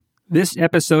This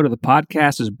episode of the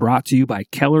podcast is brought to you by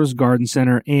Keller's Garden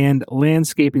Center and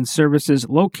Landscaping Services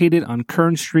located on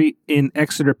Kern Street in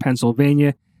Exeter,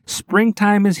 Pennsylvania.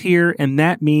 Springtime is here, and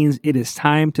that means it is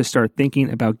time to start thinking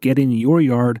about getting your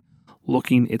yard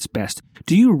looking its best.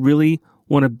 Do you really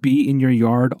want to be in your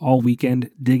yard all weekend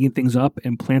digging things up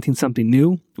and planting something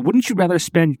new? Wouldn't you rather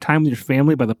spend time with your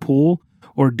family by the pool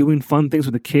or doing fun things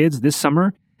with the kids this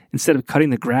summer instead of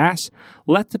cutting the grass?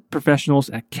 Let the professionals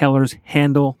at Keller's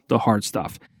handle the hard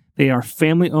stuff. They are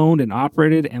family-owned and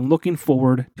operated and looking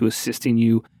forward to assisting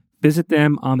you. Visit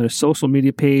them on their social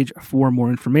media page for more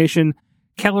information.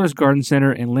 Keller's Garden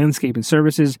Center and Landscaping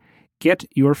Services. Get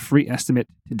your free estimate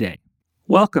today.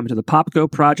 Welcome to the PopGo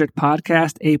Project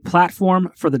Podcast, a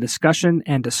platform for the discussion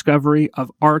and discovery of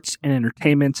arts and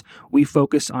entertainment. We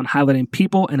focus on highlighting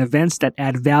people and events that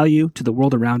add value to the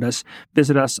world around us.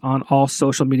 Visit us on all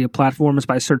social media platforms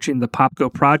by searching the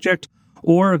PopGo Project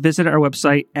or visit our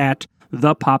website at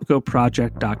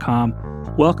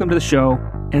thepopgoproject.com. Welcome to the show,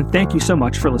 and thank you so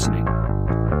much for listening.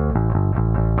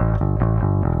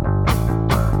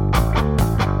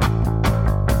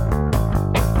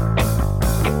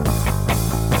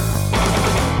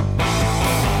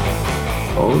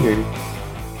 Okay.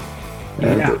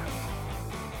 Yeah.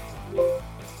 All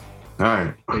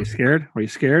right. Are you scared? Are you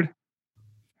scared?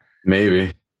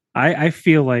 Maybe. I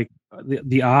feel like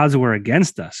the odds were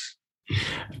against us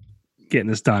getting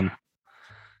this done.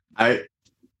 I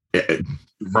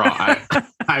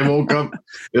woke up.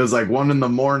 It was like 1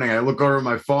 a.m. I look over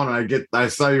my phone and I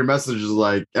saw your messages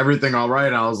like everything all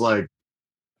right. I was like,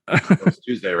 it's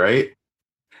Tuesday, right?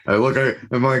 I'm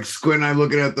like squinting. I'm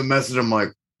looking at the message. I'm like,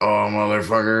 oh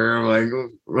motherfucker!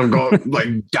 I'm going like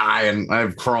dying. I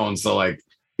have Crohn's, so like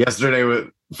yesterday was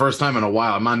first time in a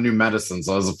while. I'm on new medicine,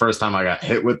 so it was the first time I got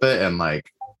hit with it, and like,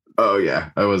 oh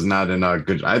yeah, I was not in a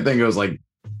good. I think it was like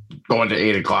going to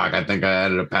 8 o'clock. I think I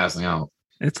ended up passing out.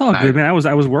 It's all good, man. I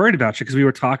was worried about you because we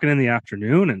were talking in the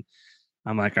afternoon, and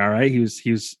I'm like, all right, he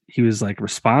was like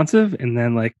responsive, and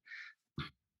then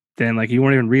you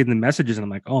weren't even reading the messages, and I'm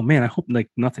like, oh man, I hope like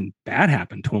nothing bad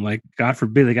happened to him. Like God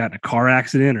forbid they got in a car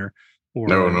accident or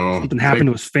no. something happened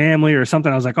to his family or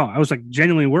something. I was like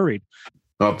genuinely worried.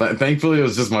 Well, thankfully it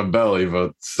was just my belly,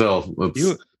 but still,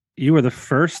 you were the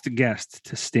first guest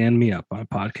to stand me up on a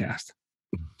podcast.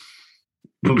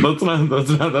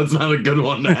 That's not a good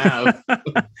one to have.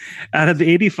 Out of the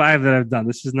 85 that I've done,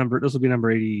 this will be number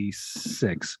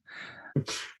 86.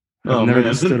 I've never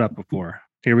been stood up before.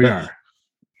 Here we are.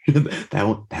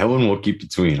 That one will keep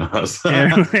between us.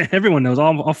 Everyone knows.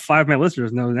 All 5 of my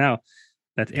listeners know now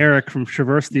that Eric from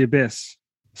Traverse the Abyss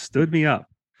stood me up.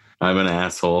 I'm an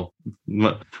asshole.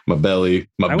 My belly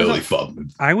fucked.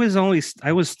 I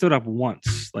was stood up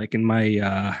once, like in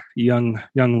my young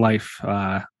life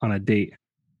on a date.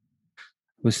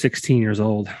 I was 16 years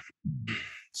old.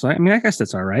 So I mean, I guess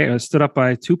that's all right. I was stood up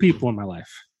by 2 people in my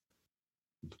life.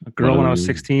 A girl when I was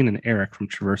 16 and Eric from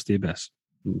Traverse the Abyss.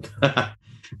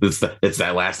 It's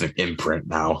that lasting imprint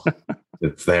now.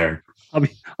 It's there. I'll be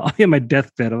on my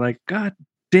deathbed. I'm like, God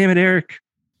damn it, Eric.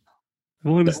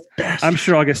 I'm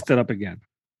sure I'll get stood up again.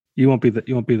 You're not the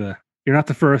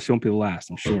first, you won't be the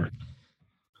last, I'm sure.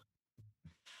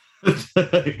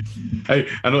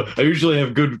 I usually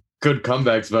have good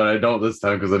comebacks, but I don't this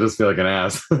time because I just feel like an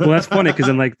ass. Well, that's funny because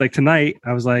then like tonight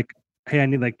I was like, hey, I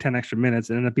need like 10 extra minutes.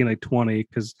 It ended up being like 20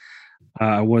 because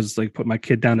I was like put my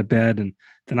kid down to bed, and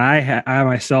then I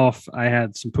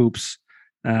had some poops.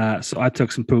 So I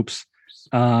took some poops.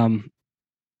 And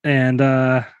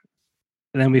then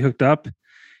we hooked up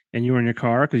and you were in your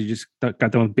car because you just got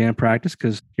done with band practice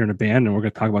because you're in a band and we're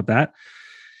going to talk about that.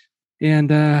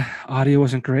 And audio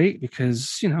wasn't great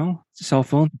because, it's a cell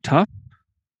phone, tough.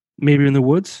 Maybe you're in the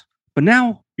woods. But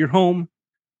now you're home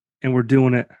and we're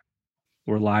doing it.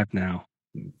 We're live now.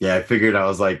 Yeah, I figured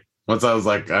once I was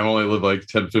like, I only live like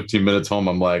 10, 15 minutes home.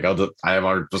 I'm like, I have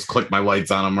already just clicked my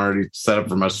lights on. I'm already set up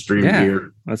for my stream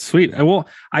gear. That's sweet. Well,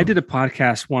 I did a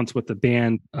podcast once with a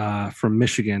band from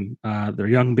Michigan, their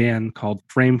young band called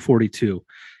Frame 42.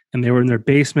 And they were in their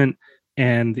basement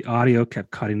and the audio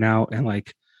kept cutting out. And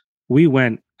like we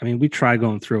tried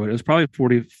going through it. It was probably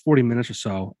 40 minutes or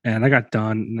so. And I got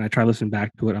done and I tried listening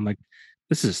back to it. I'm like,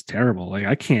 this is terrible. Like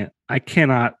I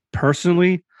cannot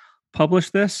personally publish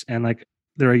this. And like,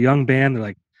 they're a young band. They're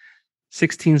like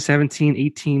 16, 17,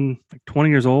 18, like 20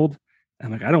 years old. I'm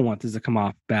like, I don't want this to come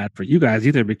off bad for you guys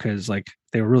either because like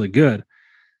they were really good.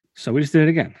 So we just did it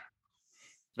again.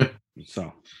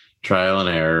 So trial and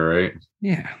error, right?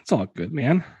 Yeah, it's all good,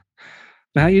 man.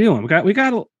 But how you doing? We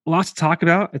got lots to talk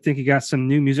about. I think you got some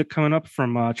new music coming up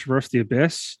from Traverse the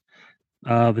Abyss.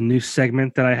 The new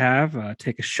segment that I have,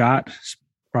 Take a Shot,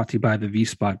 brought to you by the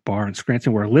V-Spot Bar in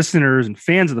Scranton, where listeners and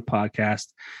fans of the podcast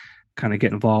kind of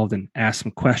get involved and ask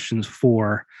some questions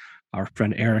for our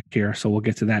friend Eric here. So we'll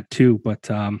get to that too. But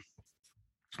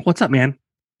what's up, man?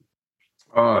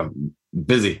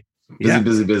 Busy. Yeah,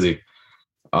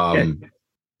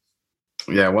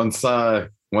 once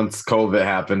COVID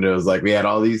happened, it was like we had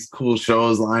all these cool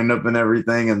shows lined up and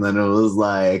everything, and then it was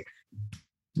like,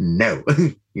 no,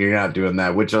 you're not doing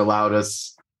that, which allowed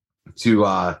us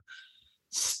to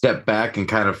step back and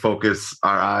kind of focus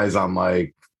our eyes on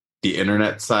like the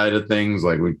internet side of things.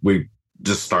 Like we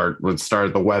just let's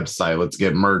start the website, let's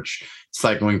get merch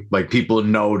cycling, like people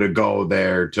know to go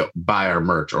there to buy our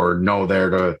merch or know there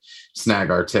to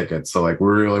snag our tickets. So like we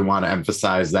really want to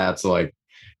emphasize that. So like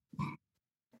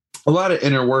a lot of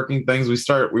inner working things.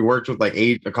 We worked with like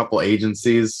a couple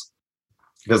agencies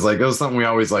because like it was something we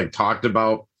always like talked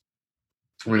about.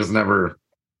 We just never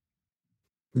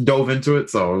dove into it.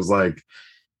 So it was like,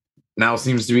 now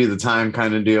seems to be the time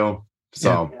kind of deal.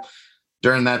 So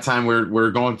during that time,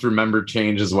 we're going through member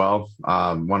change as well.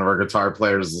 One of our guitar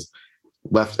players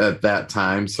left at that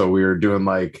time. So we were doing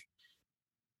like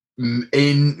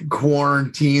in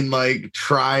quarantine, like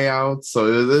tryouts. So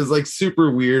it was like super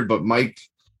weird, but Mike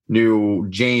knew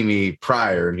Jamie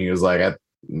prior and he was like,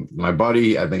 my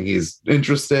buddy, I think he's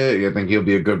interested. I think he'll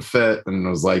be a good fit. And I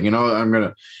was like, I'm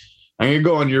going to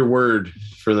go on your word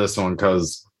for this one.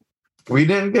 Cause we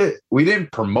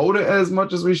didn't promote it as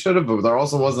much as we should have, but there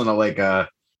also wasn't a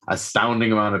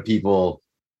astounding amount of people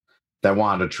that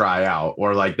wanted to try out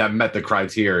or like that met the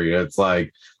criteria. It's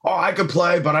like, oh, I could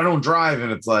play, but I don't drive.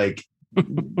 And it's like,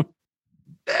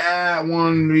 that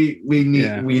one we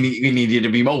need you to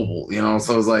be mobile,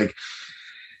 So it's like,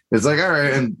 all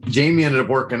right. And Jamie ended up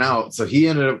working out. So he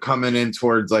ended up coming in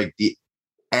towards like the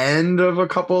end of a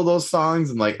couple of those songs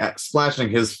and like splashing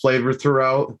his flavor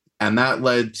throughout. And that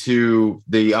led to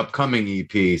the upcoming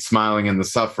EP, Smiling in the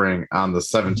Suffering, on the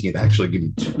 17th. Actually, give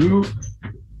me two.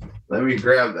 Let me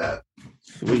grab that.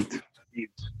 Sweet.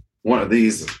 One of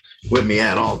these with me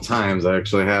at all times. I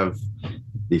actually have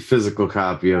the physical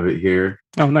copy of it here.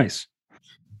 Oh, nice.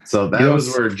 So that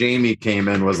was where Jamie came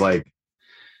in, was like,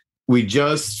 we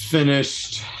just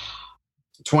finished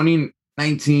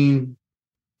 2019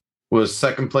 was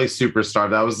Second Place Superstar.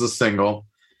 That was the single.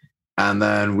 And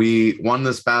then we won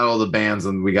this battle of the bands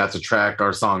and we got to track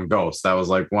our song Ghost. That was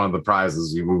like one of the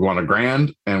prizes. We won a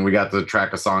grand and we got to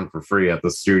track a song for free at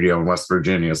the studio in West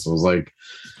Virginia. So it was like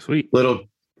sweet little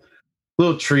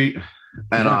treat.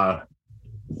 And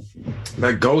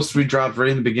that Ghost we dropped right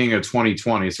in the beginning of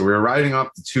 2020. So we were riding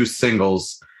off the two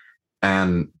singles,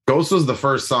 and Ghost was the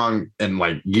first song in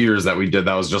like years that we did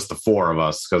that was just the four of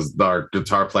us, because our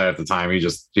guitar player at the time,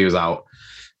 he was out.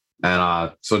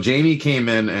 And so Jamie came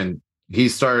in and he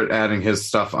started adding his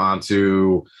stuff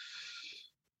onto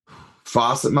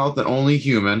Faucet Mouth and Only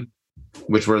Human,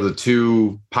 which were the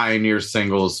two pioneer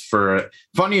singles for it.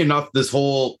 Funny enough, this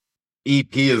whole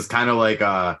EP is kind of like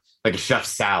a chef's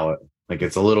salad. Like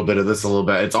it's a little bit of this, a little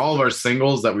bit. It's all of our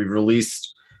singles that we've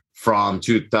released from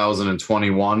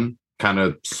 2021, kind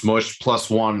of smushed, plus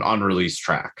one unreleased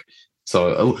track.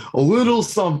 So a little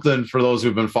something for those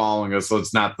who've been following us, so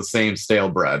it's not the same stale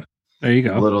bread. There you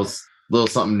go. A little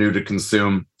something new to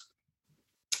consume.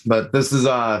 But this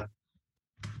guy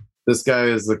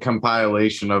is the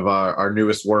compilation of our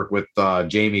newest work with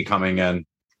Jamie coming in,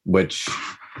 which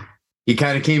he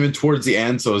kind of came in towards the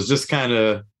end, so it's just kind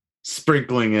of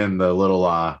sprinkling in the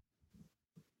little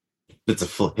bits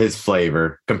of his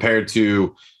flavor compared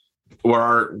to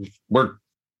where we're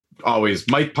always,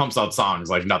 Mike pumps out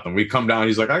songs like nothing. We come down,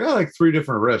 he's like, I got like 3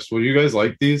 different riffs. Will you guys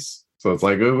like these? So it's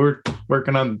like, oh, we're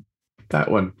working on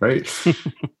that one, right?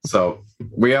 So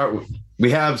we have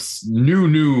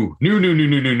new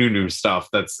stuff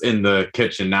that's in the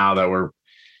kitchen now that we're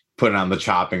putting on the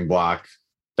chopping block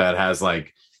that has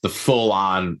like the full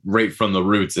on right from the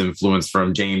roots influence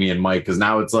from Jamie and Mike. Because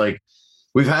now it's like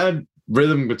we've had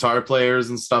rhythm guitar players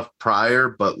and stuff prior,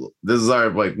 but this is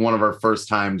one of our first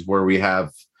times where we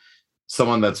have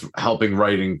someone that's helping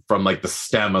writing from like the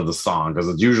stem of the song, because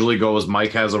it usually goes,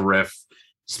 Mike has a riff,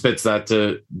 spits that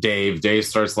to Dave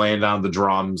starts laying down the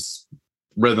drums,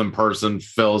 rhythm person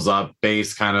fills up,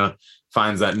 bass kind of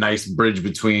finds that nice bridge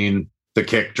between the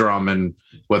kick drum and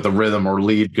what the rhythm or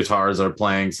lead guitars are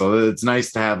playing. So it's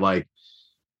nice to have like,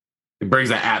 it brings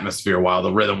that atmosphere while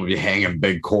the rhythm will be hanging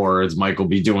big chords. Mike will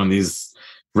be doing these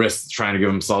wrists trying to give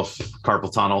himself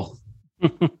carpal tunnel.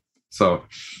 So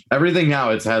everything now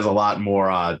has a lot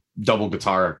more double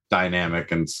guitar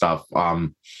dynamic and stuff.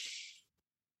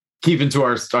 Keeping to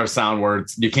our sound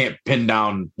words, you can't pin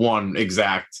down one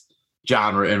exact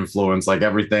genre influence. Like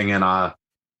everything in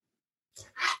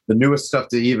the newest stuff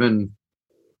to even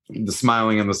the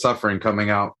Smiling and the Suffering coming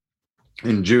out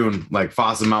in June, like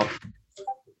Fossum Out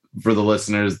for the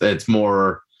listeners. It's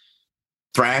more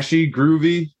thrashy,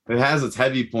 groovy. It has its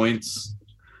heavy points.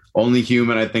 Only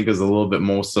Human, I think, is a little bit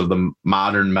most of the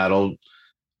modern metal.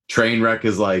 Trainwreck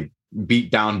is like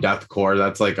beat down deathcore.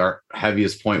 That's like our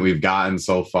heaviest point we've gotten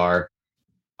so far.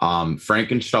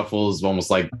 Frankenstuffle is almost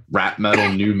like rap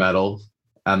metal, new metal.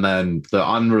 And then the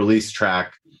unreleased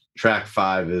track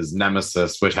 5 is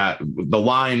Nemesis, which had the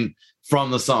line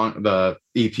from the song, the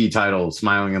EP title,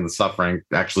 Smiling and the Suffering,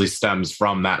 actually stems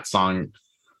from that song.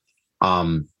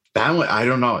 That one, I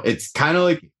don't know. It's kind of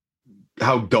like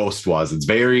how Ghost was. It's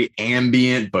very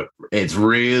ambient, but it's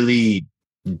really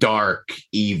dark,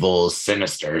 evil,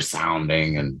 sinister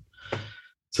sounding. And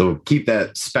so keep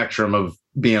that spectrum of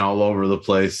being all over the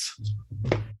place.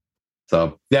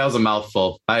 So that was a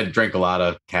mouthful. I drank a lot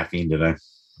of caffeine today.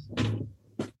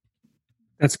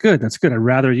 That's good. That's good. I'd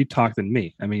rather you talk than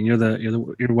me. I mean, you're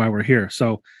why we're here.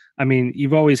 So, I mean,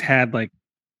 you've always had like,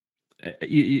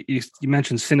 you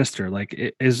mentioned sinister.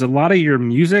 Like, is a lot of your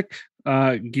music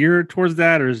geared towards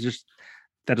that, or is just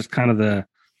that is kind of the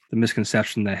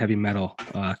misconception that heavy metal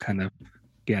kind of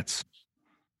gets?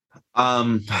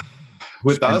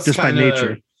 With us, just by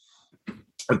nature.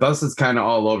 With us, it's kind of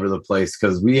all over the place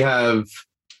because we have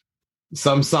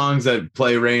some songs that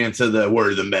play right into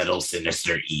we're the metal,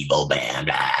 sinister, evil band,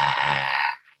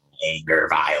 anger,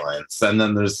 violence, and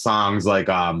then there's songs like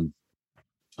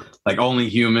Only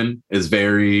Human is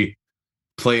very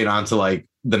played onto like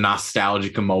the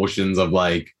nostalgic emotions of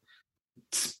like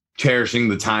cherishing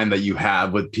the time that you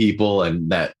have with people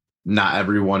and that not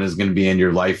everyone is going to be in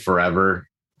your life forever.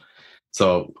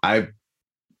 So I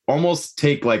almost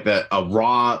take like a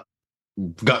raw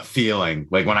gut feeling.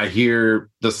 Like when I hear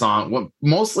the song,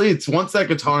 mostly it's once that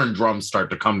guitar and drums start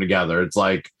to come together, it's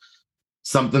like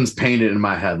something's painted in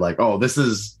my head. Like, oh, this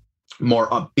is more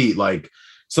upbeat. Like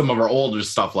some of our older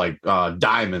stuff, like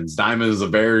Diamonds. Diamonds is a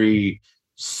very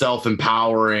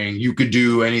self-empowering, you could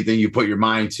do anything you put your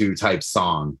mind to type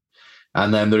song.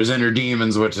 And then there's Inner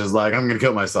Demons, which is like, I'm going to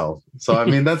kill myself. So, I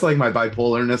mean, that's like my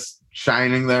bipolarness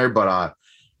shining there. But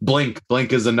Blink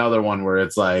is another one where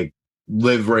it's like,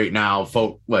 live right now,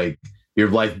 folk, like your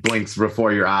life blinks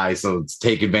before your eyes. So it's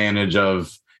take advantage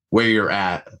of where you're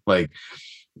at. Like,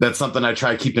 that's something I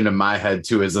try keeping in my head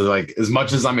too, is like, as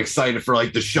much as I'm excited for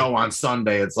like the show on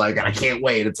Sunday, it's like, I can't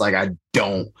wait. It's like, I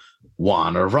don't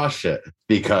want to rush it,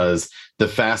 because the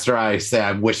faster I say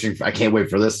I can't wait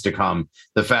for this to come,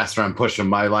 the faster I'm pushing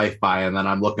my life by. And then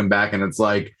I'm looking back and it's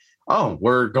like, oh,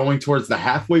 we're going towards the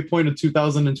halfway point of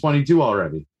 2022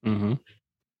 already. Mm-hmm.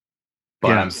 But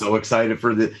yeah. I'm so excited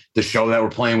for the show that we're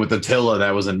playing with Attila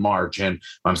that was in March. And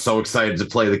I'm so excited to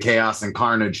play the Chaos and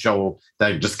Carnage show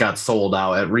that just got sold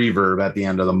out at Reverb at the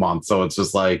end of the month. So it's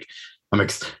just like,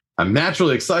 I'm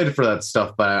naturally excited for that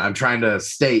stuff, but I'm trying to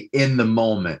stay in the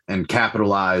moment and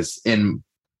capitalize in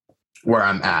where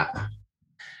I'm at.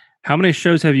 How many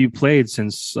shows have you played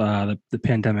since the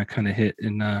pandemic kind of hit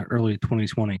in early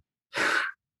 2020?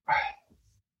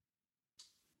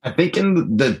 I think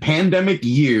in the pandemic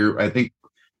year, I think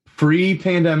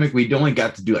pre-pandemic, we only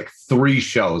got to do like 3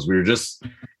 shows. We were just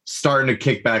starting to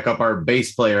kick back up. Our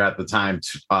bass player at the time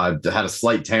had a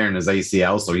slight tear in his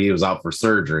ACL, so he was out for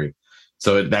surgery.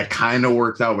 So that kind of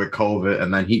worked out with COVID.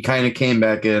 And then he kind of came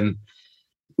back in.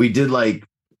 We did like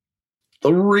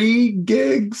 3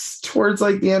 gigs towards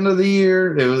like the end of the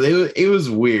year. It was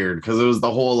weird because it was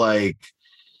the whole like,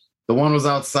 the one was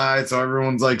outside, so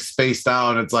everyone's like spaced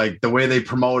out. And it's like the way they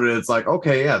promote it, it's like,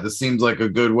 okay, yeah, this seems like a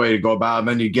good way to go about it. And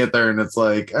then you get there and it's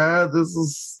like,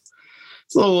 it's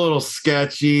a little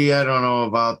sketchy. I don't know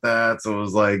about that. So it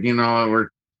was like, you know, we're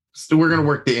going to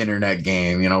work the internet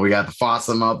game. You know, we got the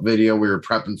Fossum Up video. We were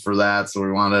prepping for that. So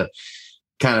we want to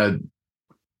kind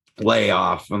of lay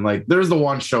off. And like, there's the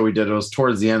one show we did. It was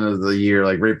towards the end of the year,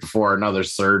 like right before another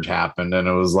surge happened. And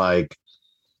it was like,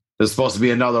 there's supposed to be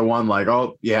another one, like,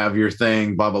 oh, you have your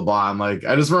thing, blah, blah, blah. I'm like,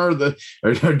 I just remember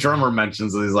the drummer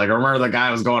mentions it. He's like, I remember the guy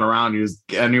was going around.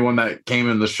 Anyone that came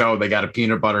in the show, they got a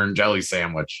peanut butter and jelly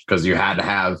sandwich because you had to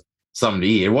have something to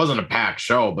eat. It wasn't a packed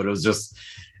show, but it was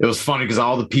funny because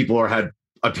all the people had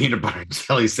a peanut butter and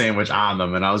jelly sandwich on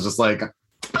them. And I was just like,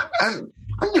 I'm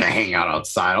going to hang out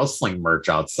outside. I'll sling merch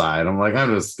outside. I'm like,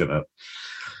 I'm just going to.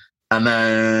 And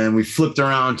then we flipped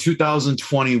around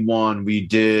 2021. We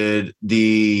did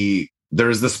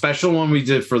there's the special one we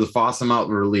did for the Fossum Out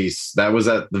release. That was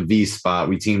at the V spot.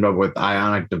 We teamed up with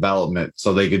Ionic Development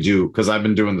so they could do, because I've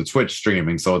been doing the Twitch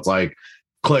streaming. So it's like,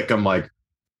 click. I'm like,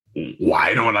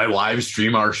 why don't I live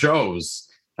stream our shows?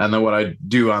 And then what I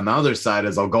do on the other side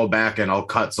is I'll go back and I'll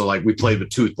cut. So like we played with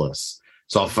Toothless.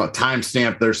 So I'll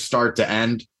timestamp their start to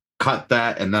end, cut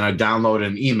that, and then I download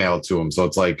an email to them. So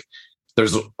it's like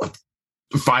there's a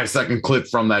 5-second clip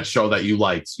from that show that you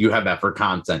liked. You have that for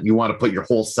content. You want to put your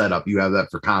whole setup. You have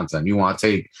that for content. You want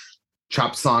to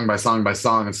chop song by song by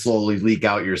song and slowly leak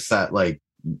out your set. Like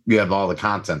you have all the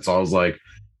content. So I was like,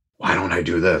 why don't I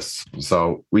do this?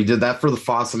 So we did that for the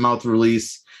Faucet Mouth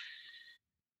release.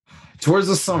 Towards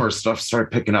the summer, stuff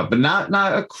started picking up, but not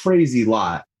a crazy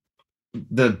lot.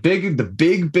 The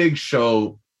big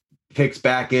show kicks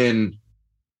back in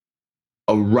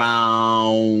around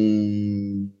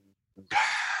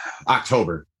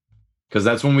October, because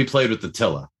that's when we played with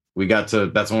Attila.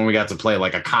 That's when we got to play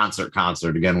like a concert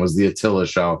again, was the Attila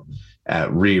show at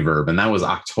Reverb, and that was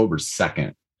October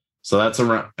 2nd. So that's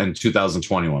around in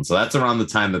 2021. So that's around the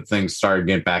time that things started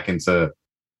getting back into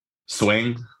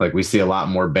swing. Like we see a lot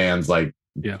more bands like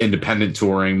independent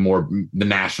touring, more the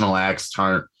national acts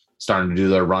starting to do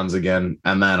their runs again.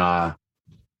 And then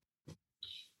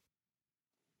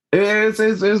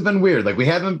it's been weird. Like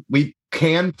we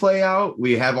can play out.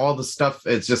 We have all the stuff.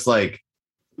 It's just like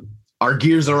our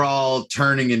gears are all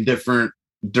turning in different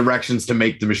directions to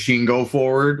make the machine go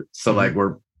forward. So like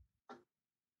we're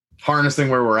harnessing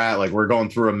where we're at. Like we're going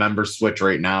through a member switch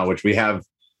right now, which we have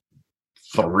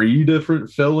 3 different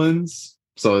fill-ins.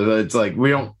 So it's like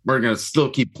we're going to still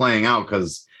keep playing out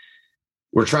because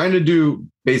we're trying to do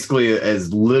basically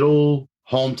as little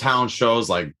hometown shows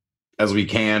like as we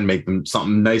can, make them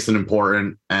something nice and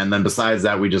important. And then besides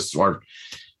that,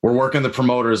 we're working the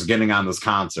promoters getting on those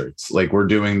concerts. Like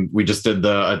we just did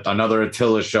another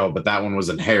Attila show, but that one was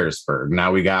in Harrisburg.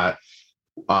 Now we got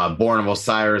Born of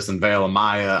Osiris and Veil of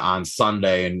Maya on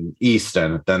Sunday in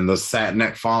Easton. Then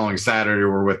the following Saturday,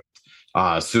 we're with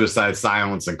Suicide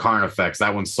Silence and Carnifex.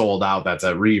 That one's sold out. That's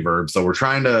at Reverb. So we're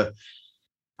trying to.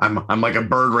 I'm like a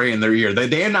bird right in their ear.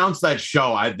 They announced that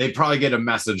show. They probably get a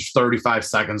message 35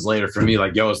 seconds later from me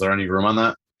like, "Yo, is there any room on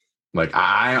that?" Like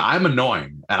I'm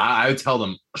annoying, and I tell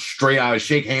them straight. I would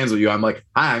shake hands with you. I'm like,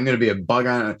 "Hi, I'm going to be a bug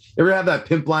on it. You ever have that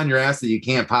pimple on your ass that you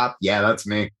can't pop? Yeah, that's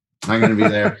me. I'm going to be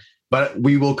there." But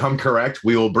we will come correct.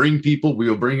 We will bring people. We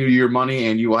will bring you your money,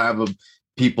 and you will have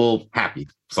people happy.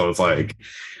 So it's like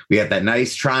we got that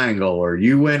nice triangle where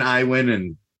you win, I win,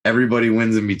 and everybody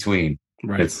wins in between.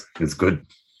 Right. It's good.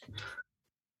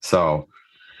 So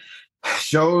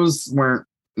shows weren't.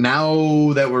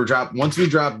 Now that once we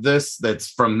drop this, that's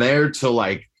from there to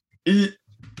like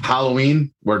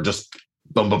Halloween, we're just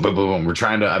boom, boom, boom, boom, boom.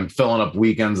 I'm filling up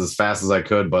weekends as fast as I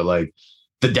could, but like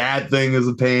the dad thing is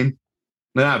a pain.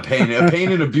 Not a pain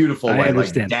in a beautiful way.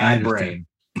 Like dad brain.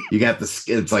 You got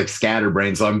it's like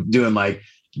scatterbrain. So I'm doing like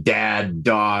dad,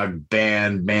 dog,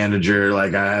 band, manager.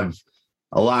 Like I have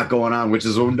a lot going on, which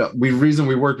is the reason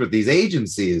we worked with these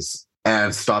agencies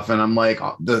and stuff. And I'm like,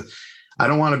 I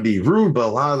don't want to be rude, but a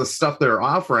lot of the stuff they're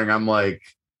offering, I'm like,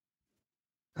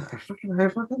 I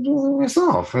fucking do it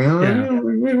myself. You know? Yeah.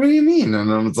 What do you mean?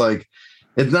 And it's like,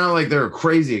 it's not like they're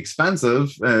crazy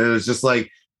expensive. And it was just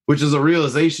like, which is a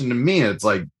realization to me. It's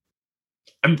like,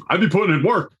 I'd be putting in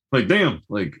work. Like, damn,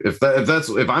 like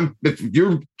if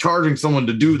you're charging someone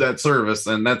to do that service,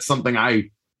 and that's something I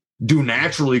do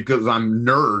naturally because I'm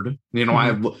nerd, you know,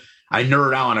 I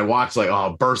nerd out and I watch like,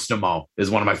 Burstamo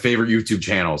is one of my favorite YouTube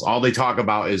channels. All they talk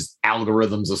about is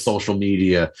algorithms of social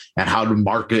media and how to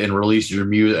market and release your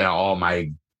music. Oh my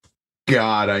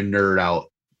God, I nerd out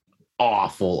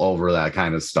awful over that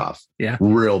kind of stuff. Yeah.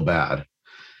 Real bad.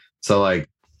 So like,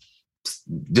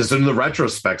 just in the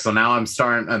retrospect. So now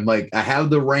I'm like, I have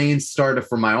the reins started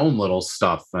for my own little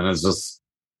stuff. And it's just,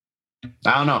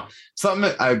 I don't know.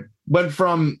 Something I went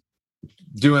from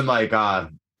doing like, I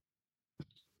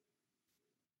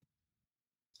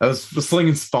was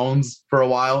slinging phones for a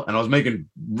while and I was making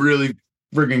really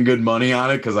freaking good money on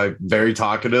it because I'm very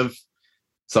talkative.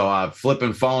 So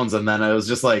flipping phones. And then I was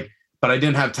just like, but I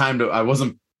didn't have time I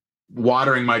wasn't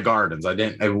watering my gardens.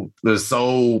 It was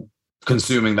so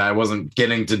consuming that I wasn't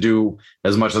getting to do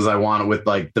as much as I wanted with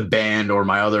like the band or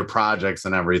my other projects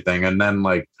and everything. And then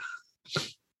like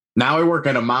now I work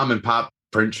at a mom and pop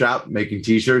print shop making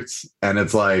t-shirts, and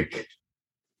it's like,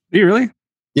 are you really?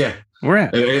 Yeah. Where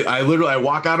at? I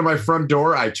walk out of my front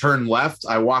door, I turn left,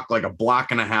 I walk like a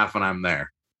block and a half and I'm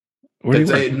there. Where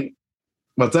do you work?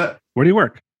 What's that? Where do you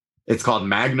work? It's called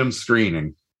Magnum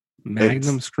Screening.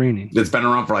 Screening. It's been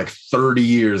around for like 30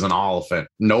 years in Oliphant.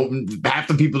 Half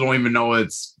the people don't even know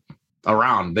it's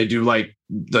around. They do like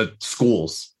the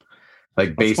schools,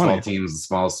 like baseball teams and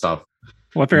small stuff.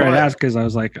 Well, I figured I'd ask because I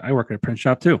was like, I work at a print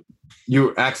shop too.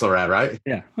 You Axelrad, right?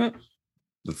 Yeah.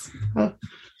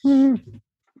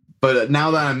 but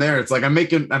now that I'm there, it's like I'm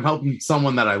helping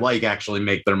someone that I like actually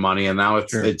make their money. And now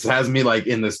it has me like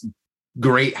in this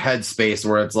great headspace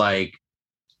where it's like,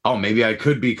 oh, maybe I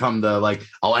could become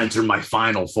I'll enter my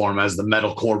final form as the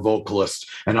metalcore vocalist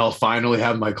and I'll finally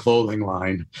have my clothing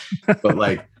line. But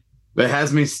like, it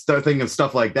has me start thinking of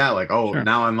stuff like that. Like,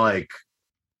 now I'm like,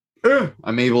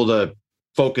 I'm able to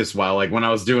focus well. Like when I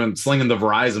was slinging the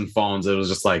Verizon phones, it was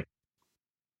just like,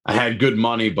 I had good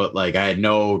money, but like I had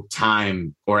no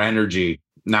time or energy.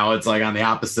 Now it's like on the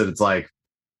opposite. It's like,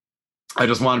 I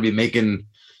just want to be making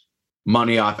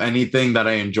money off anything that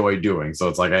I enjoy doing. So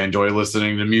it's like, I enjoy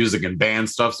listening to music and band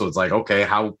stuff. So it's like, okay,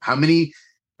 how many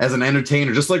as an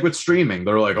entertainer, just like with streaming,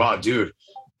 they're like, oh dude,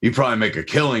 you probably make a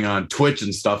killing on Twitch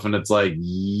and stuff. And it's like,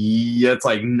 yeah, it's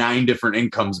like 9 different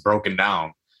incomes broken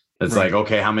down. It's like,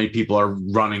 okay, how many people are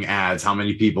running ads? How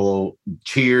many people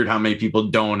cheered? How many people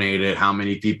donated? How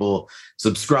many people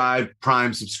subscribed,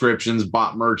 Prime subscriptions,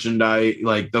 bought merchandise?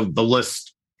 Like the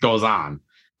list goes on.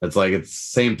 It's like, it's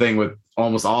same thing with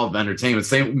almost all of entertainment,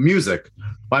 same music.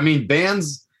 I mean,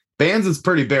 bands, it's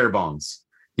pretty bare bones.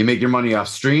 You make your money off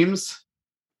streams,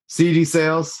 CD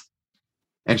sales,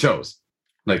 and shows.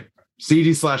 Like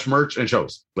CD/merch and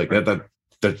shows. Like that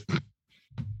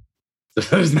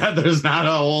there's not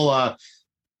a whole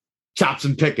chops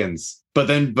and pickings, but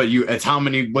it's how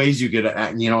many ways you could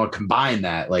combine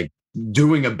that, like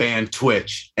doing a band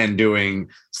Twitch and doing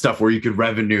stuff where you could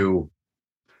revenue.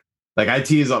 Like I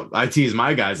tease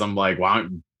my guys. I'm like, wow,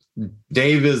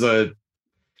 Dave is to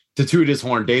toot his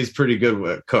horn, Dave's pretty good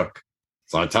with cook.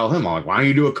 So I tell him, I'm like, why don't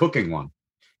you do a cooking one?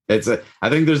 I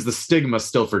think there's the stigma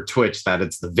still for Twitch that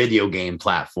it's the video game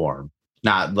platform,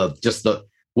 not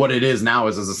what it is now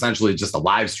is essentially just a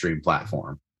live stream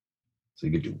platform. So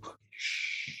you can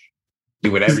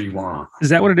do whatever you want. Is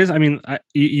that what it is? I mean,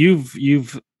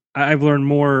 I've learned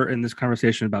more in this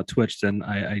conversation about Twitch than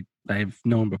I've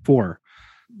known before.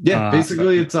 Yeah,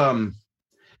 basically it's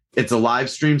a live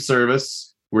stream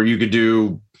service where you could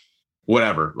do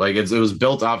whatever. Like it was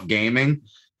built off gaming,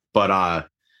 but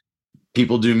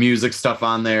people do music stuff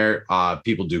on there.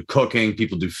 People do cooking,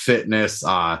 people do fitness,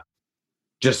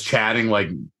 just chatting, like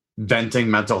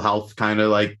venting mental health kind of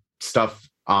like stuff.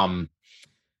 The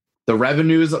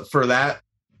revenues for that,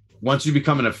 once you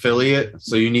become an affiliate,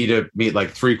 so you need to meet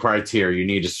like 3 criteria. You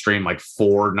need to stream like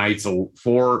 4 nights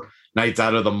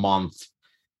out of the month,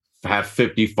 have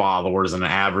 50 followers and an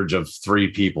average of 3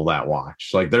 people that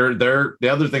watch. Like the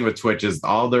other thing with Twitch is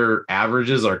all their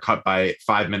averages are cut by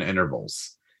 5-minute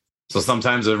intervals. So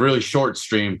sometimes a really short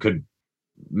stream could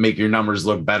make your numbers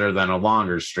look better than a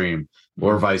longer stream,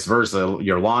 or vice versa.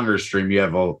 Your longer stream, you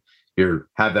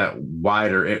have that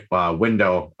wider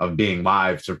window of being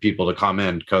live for people to come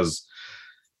in. Because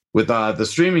with the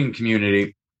streaming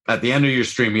community, at the end of your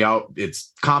stream,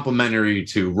 it's complimentary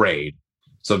to raid.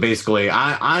 So basically,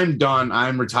 I'm done.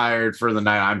 I'm retired for the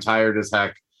night. I'm tired as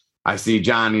heck. I see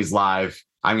Johnny's live.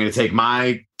 I'm going to take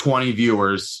my 20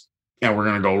 viewers and we're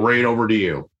going to go right over to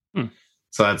you.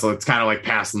 So it's kind of like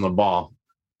passing the ball.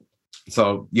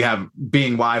 So you have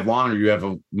being live longer, you have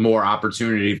a more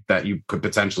opportunity that you could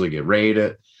potentially get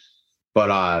rated.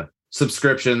 But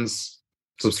subscriptions,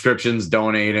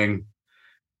 donating,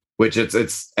 which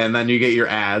it's and then you get your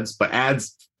ads. But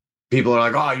ads, people are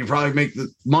like, oh, you probably make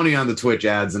the money on the Twitch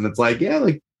ads, and it's like, yeah,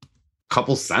 like a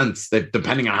couple cents,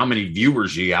 depending on how many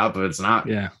viewers you got. But it's not.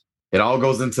 Yeah, it all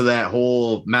goes into that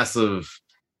whole mess of.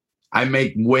 I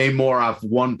make way more off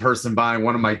one person buying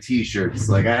one of my T-shirts.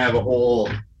 Like I have a whole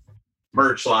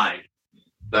merch line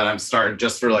that I'm starting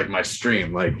just for like my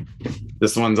stream. Like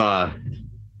this one's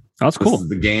that's cool. This is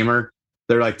the gamer.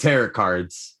 They're like tarot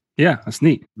cards. Yeah, that's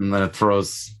neat. And then it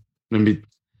throws maybe.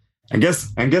 And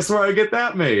guess where I get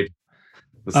that made?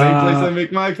 The same place I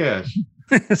make my cash.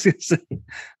 That's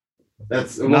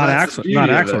not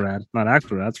Axelrad. Not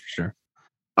Axelrad, that's for sure.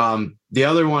 The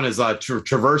other one is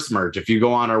Traverse merch. If you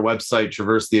go on our website,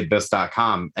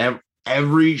 traversetheabyss.com,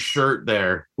 every shirt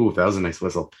there. Ooh, that was a nice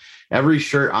whistle. Every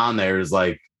shirt on there is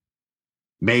like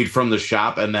made from the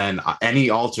shop, and then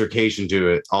any alteration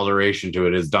to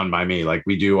it is done by me. Like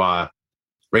we do right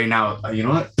now. You know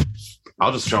what?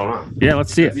 I'll just show it on. Yeah,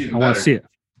 let's see it. I want to see it.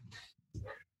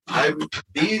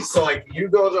 So like you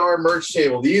go to our merch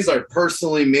table. These are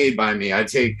personally made by me. I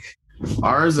take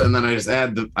ours and then I just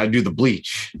I do the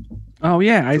bleach. Oh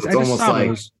yeah, I just almost saw like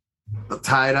those. The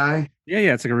tie dye.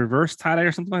 Yeah, it's like a reverse tie dye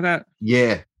or something like that.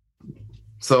 Yeah.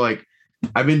 So like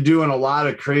I've been doing a lot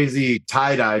of crazy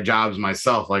tie dye jobs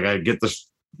myself. Like I get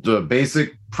the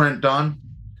basic print done.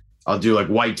 I'll do like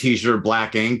white t-shirt,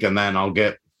 black ink, and then I'll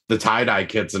get the tie dye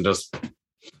kits and just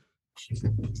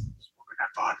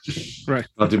right.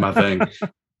 I'll do my thing.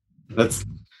 That's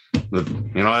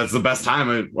that's the best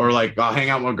time. Or like I'll hang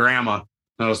out with grandma.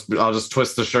 I'll just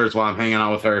twist the shirts while I'm hanging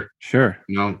out with her. Sure.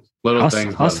 Little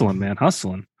things. Hustling, man.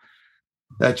 Hustling.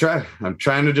 I'm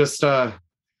trying to just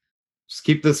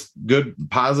keep this good,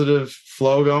 positive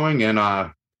flow going and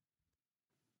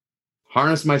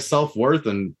harness my self-worth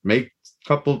and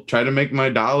try to make my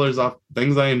dollars off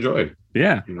things I enjoy.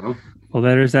 Yeah. Well,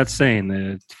 there's that saying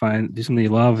that do something you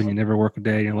love and you never work a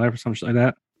day in your life or something like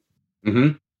that.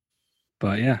 Mm-hmm.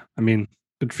 But yeah, I mean,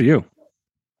 good for you.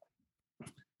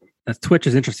 That Twitch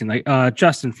is interesting. Like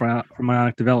Justin from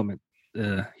Ionic Development,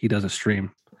 he does a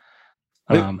stream.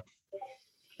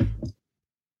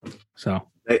 So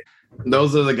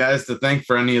those are the guys to thank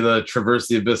for any of the Traverse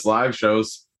the Abyss live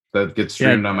shows that get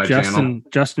streamed on my channel.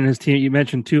 Justin and his team. You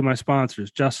mentioned two of my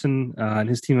sponsors, Justin and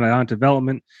his team at Ionic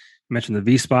Development. You mentioned the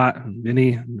V Spot,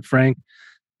 Vinny and Frank.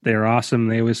 They are awesome.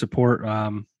 They always support,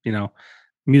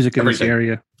 music in this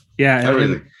area. Yeah,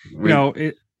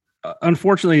 everything.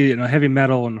 Unfortunately, heavy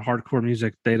metal and hardcore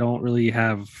music, they don't really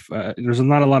have. There's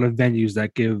not a lot of venues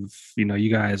that give you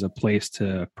guys a place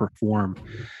to perform,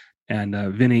 and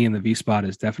Vinny and the V Spot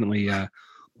is definitely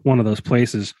one of those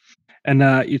places. And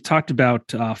you talked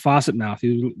about Faucet Mouth.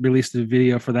 You released a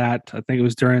video for that. I think it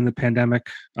was during the pandemic.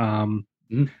 A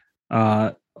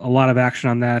lot of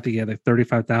action on that. You had like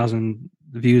 35,000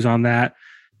 views on that,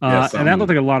 and that looked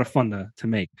like a lot of fun to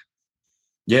make.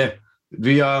 Yeah,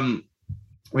 we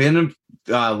ended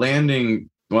up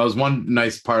landing. Well, it was one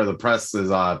nice part of the press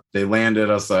is they landed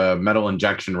us a metal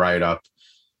injection write-up,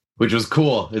 which was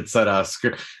cool. It said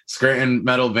Scranton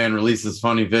metal band releases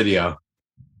funny video.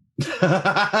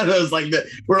 And it was like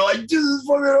we're like, this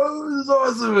is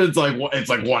awesome. It's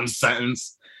like one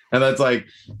sentence, and that's like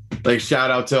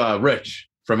shout out to Rich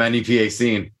from NEPA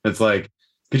Scene. It's like,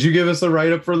 could you give us a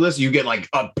write-up for this? You get like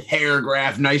a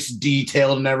paragraph, nice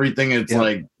detailed and everything. It's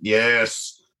like,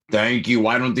 yes. Thank you.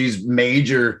 Why don't these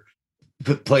major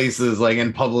places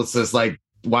and publicists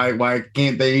why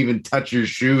can't they even touch your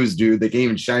shoes, dude? They can't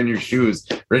even shine your shoes.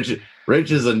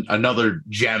 Rich is another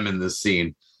gem in this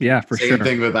scene. Yeah, for sure. Same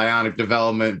thing with Ionic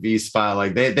Development, V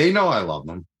Spot. They know I love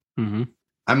them. Mm-hmm.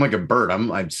 I'm like a bird. I'm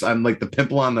like the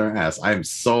pimple on their ass. I'm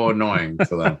so annoying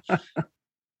to them.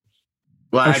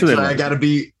 Well, I got to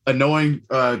be annoying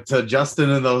to Justin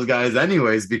and those guys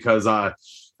anyways because I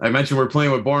mentioned we're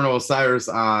playing with Born Osiris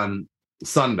on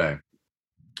Sunday.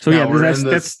 So now,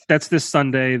 that's this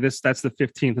Sunday. That's the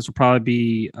 15th. This will probably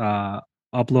be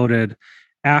uploaded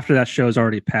after that show's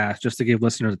already passed, just to give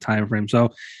listeners a time frame.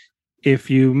 So if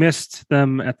you missed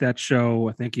them at that show,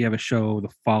 I think you have a show the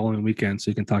following weekend,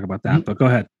 so you can talk about that. But go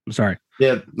ahead. I'm sorry.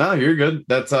 Yeah, no, you're good.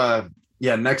 That's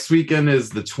next weekend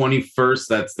is the 21st.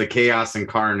 That's the Chaos and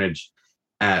Carnage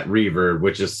at Reverb,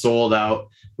 which is sold out.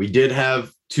 We did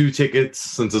have 2 tickets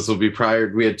since this will be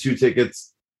prior. We had 2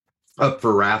 tickets up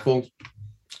for raffle.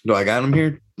 Do I got them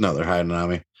here? No, they're hiding on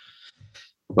me.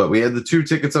 But we had the 2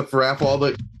 tickets up for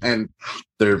raffle, and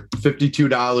they're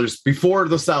 $52 before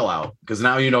the sellout because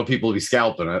now people will be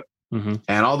scalping it. Mm-hmm.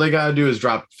 And all they got to do is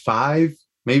drop $5,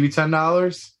 maybe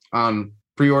 $10 on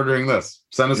pre-ordering this.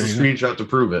 Send us a screenshot to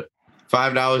prove it.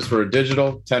 $5 for a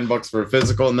digital, $10 for a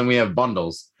physical, and then we have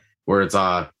bundles where it's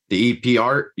the EP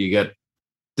art. You get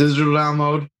digital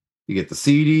download, you get the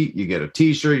CD, you get a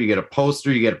t-shirt, you get a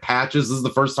poster, you get patches. This is the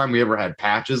first time we ever had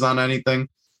patches on anything,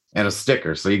 and a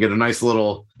sticker. So you get a nice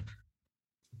little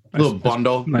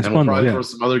bundle. Nice and we'll bundle, probably throw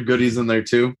some other goodies in there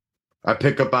too. I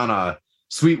pick up on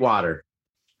Sweetwater.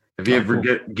 If you ever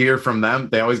get gear from them,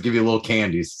 they always give you little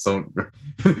candies. So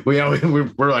we're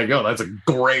like, oh, that's a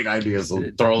great idea. So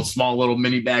throw a small little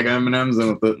mini bag of M&Ms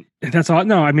in with it. That's all.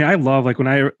 No, I mean, I love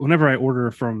whenever I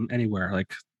order from anywhere,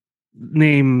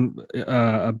 name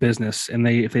a business, and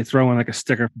if they throw in a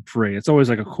sticker for free, it's always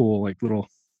a cool little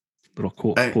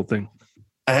cool thing.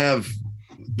 I have,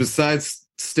 besides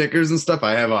stickers and stuff,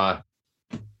 I have a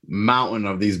mountain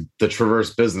of the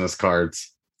Traverse business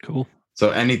cards. Cool. So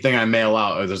anything I mail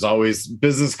out, there's always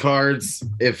business cards.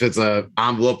 If it's a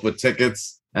envelope with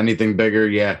tickets, anything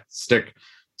bigger,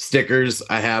 stickers.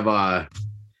 I have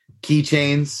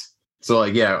keychains. So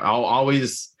I'll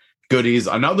always goodies.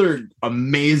 Another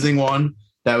amazing one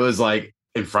that was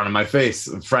in front of my face.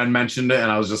 A friend mentioned it, and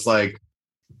I was just like,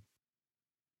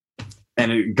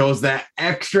 and it goes that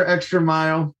extra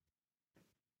mile.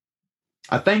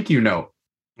 A thank you note.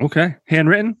 Okay,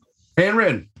 handwritten.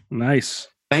 Nice.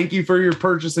 Thank you for your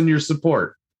purchase and your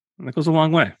support. That goes a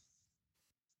long way.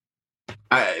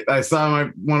 I saw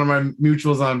one of my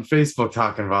mutuals on Facebook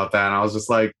talking about that, and I was just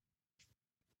like,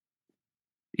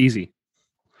 easy.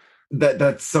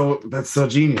 That's so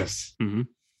genius. Mm-hmm.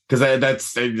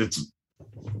 Because it's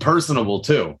personable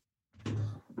too.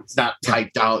 It's not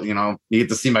typed out, you get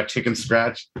to see my chicken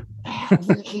scratch.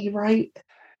 Right?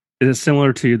 Is it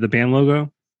similar to the band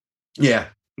logo? Yeah.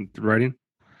 The writing?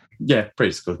 Yeah,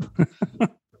 basically.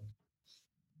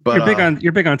 But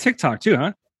you're big on TikTok too,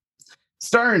 huh?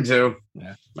 Starting to.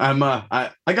 Yeah.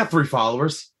 I got 3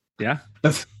 followers. Yeah.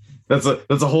 That's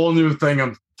a whole new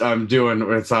thing I'm doing.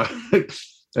 It's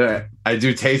I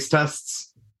do taste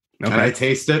tests, and I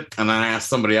taste it, and then I ask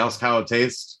somebody else how it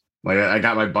tastes. Like I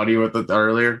got my buddy with it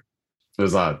earlier. It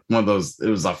was one of those. It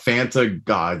was a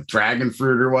Fanta dragon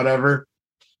fruit or whatever.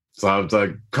 So I was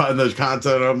like cutting the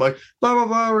content. And I'm like, blah blah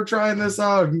blah. We're trying this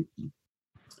out.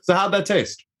 So how'd that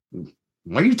taste?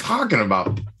 What are you talking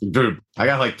about, dude? I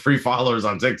got like 3 followers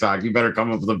on TikTok. You better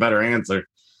come up with a better answer.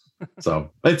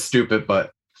 So it's stupid,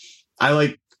 but I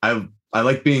like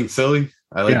being silly.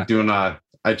 I like doing. I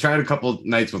tried a couple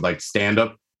nights with like stand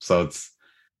up, so it's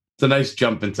a nice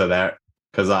jump into that.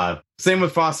 Because same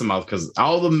with Fawcett Mouth, because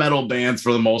all the metal bands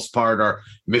for the most part are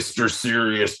Mr.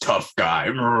 Serious Tough Guy,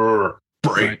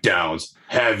 breakdowns,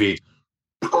 heavy,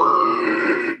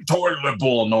 toilet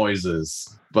bowl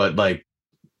noises, but like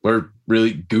we're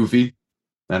really goofy,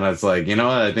 and it's like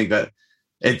I think that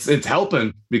it's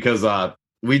helping because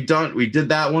we did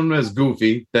that one as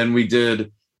goofy, then we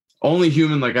did Only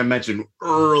Human, like I mentioned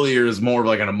earlier, is more of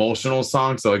like an emotional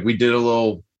song, so like we did a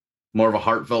little more of a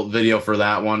heartfelt video for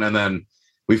that one, and then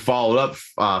we followed up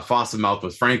Fawcett Mouth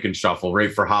with Frankenshuffle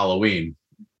right for Halloween.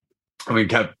 And we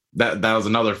kept that was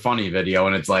another funny video,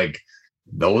 and it's like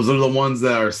those are the ones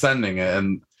that are sending it,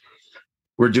 and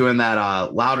we're doing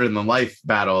that Louder Than Life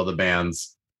battle of the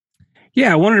bands.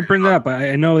 Yeah, I wanted to bring that up.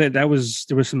 I know that there was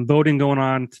some voting going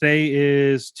on. Today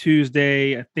is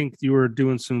Tuesday. I think you were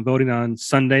doing some voting on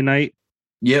Sunday night.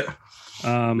 Yeah.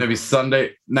 Maybe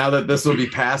Sunday. Now that this will be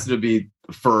passed, it'll be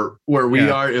for where we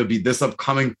are. It'll be this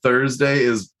upcoming Thursday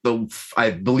is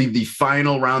I believe the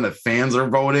final round that fans are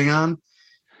voting on.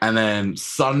 And then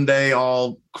Sunday,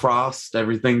 all crossed,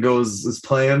 everything goes as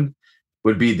planned,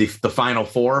 would be the final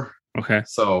 4. Okay.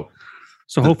 So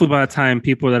hopefully by the time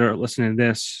people that are listening to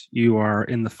this, you are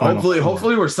in the final.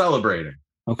 Hopefully we're celebrating.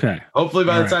 Okay. Hopefully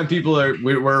by the time people are,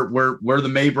 we're the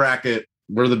May bracket.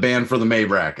 We're the band for the May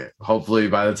bracket. Hopefully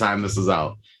by the time this is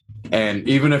out. And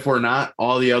even if we're not,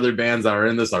 all the other bands that are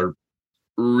in this are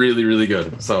really, really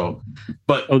good. So,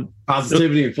 but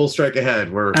positivity and full strike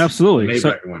ahead. We're absolutely May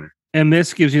bracket winner. And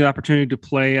this gives you the opportunity to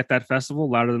play at that festival,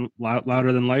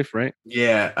 Louder Than Life, right?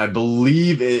 Yeah, I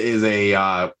believe it is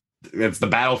it's the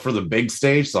battle for the big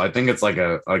stage, so I think it's like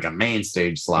a main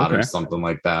stage slot or something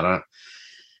like that.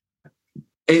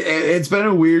 It's been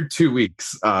a weird 2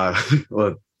 weeks,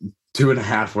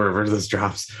 2.5 wherever this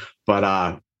drops.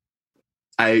 But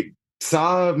I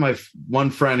saw my one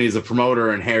friend. He's a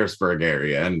promoter in Harrisburg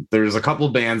area, and there's a couple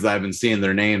bands that I've been seeing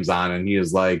their names on, and he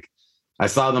was like, I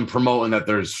saw them promoting that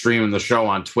they're streaming the show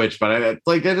on Twitch, but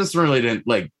I just really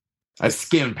didn't I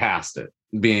skimmed past it,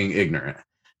 being ignorant.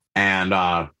 And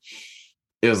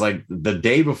it was like the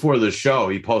day before the show,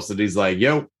 he posted, he's like,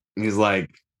 yo, he's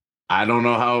like, I don't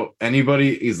know how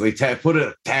anybody, he's like, put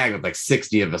a tag with like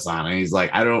 60 of us on it. And he's like,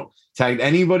 I don't tag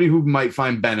anybody who might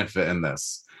find benefit in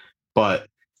this. But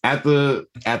at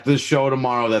this show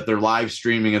tomorrow that they're live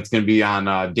streaming, it's going to be on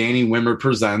Danny Wimmer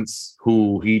Presents,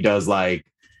 who he does like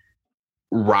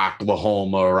Rock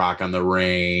Lahoma, Rock on the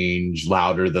Range,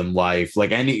 Louder Than Life,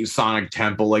 like any Sonic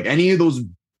Temple, like any of those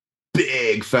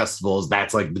big festivals,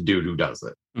 that's like the dude who does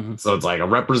it. Mm-hmm. So it's like a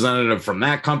representative from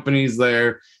that company's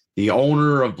there. The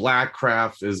owner of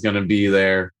Blackcraft is going to be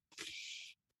there.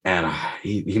 And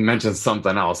he mentioned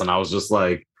something else. And I was just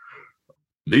like,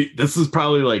 this is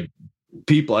probably like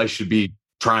people I should be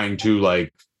trying to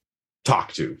like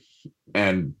talk to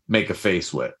and make a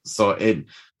face with.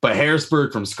 But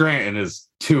Harrisburg from Scranton is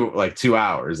 2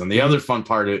 hours. And the other fun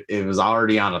part, it was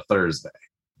already on a Thursday.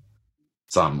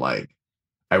 So I'm like,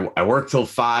 I work till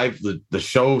 5. The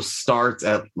show starts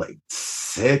at like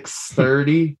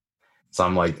 6:30. So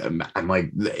I'm like,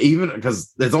 even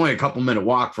because it's only a couple minute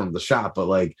walk from the shop,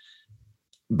 but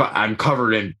I'm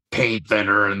covered in paint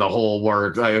thinner and the whole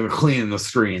work. I'm cleaning the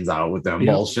screens out with the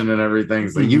emulsion and everything.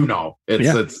 So it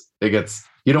gets,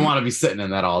 you don't want to be sitting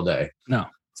in that all day. No.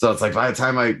 So it's like by the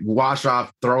time I wash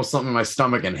off, throw something in my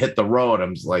stomach and hit the road,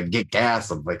 I'm just like, get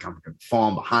gas. I'm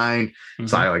falling behind. Mm-hmm.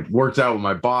 So I worked out with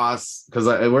my boss because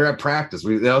we're at practice.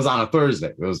 It was on a Thursday.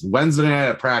 It was Wednesday night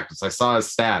at practice. I saw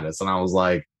his status and I was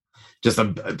like, just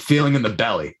a feeling in the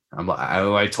belly.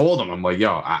 I told him, I'm like,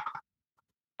 yo,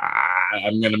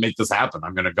 I'm going to make this happen.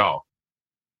 I'm going to go.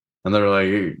 And they're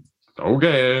like,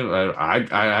 okay, I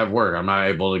have work. I'm not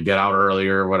able to get out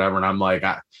earlier or whatever. And I'm like,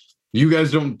 you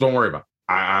guys don't worry about it.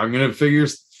 I'm going to figure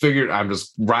figured I'm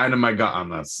just riding my gut on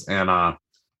this. And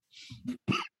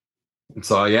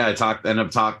so yeah,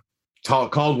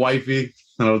 called wifey,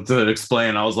 to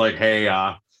explain. I was like, hey,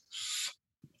 I'm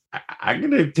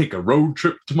gonna take a road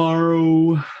trip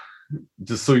tomorrow,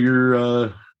 just so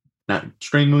you're not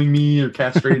strangling me or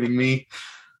castrating me.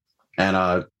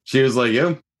 And she was like,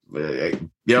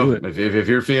 if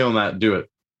you're feeling that, do it.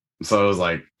 So I was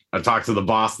like, I talked to the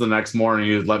boss the next morning.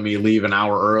 He would let me leave an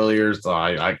hour earlier, so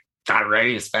I got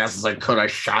ready as fast as I could. I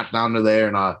shot down to there,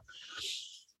 and I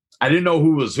didn't know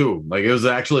who was who. Like, it was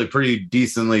actually a pretty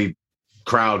decently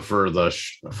crowd for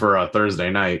a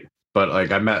Thursday night. But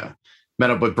like, I met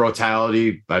up with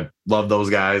Brutality. I love those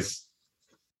guys.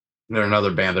 They're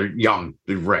another band. They're young.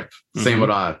 They rip. Mm-hmm. Same with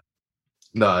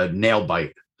the Nail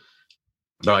Bite.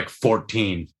 They're like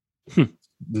 14.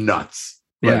 Nuts.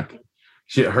 Yeah. Like,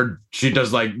 she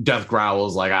does like death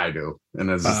growls like I do. And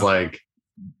it's just like,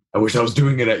 I wish I was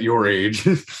doing it at your age.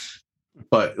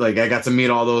 But like, I got to meet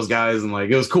all those guys, and like,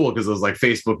 it was cool because it was like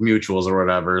Facebook mutuals or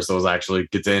whatever. So it was actually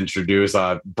get to introduce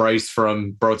Bryce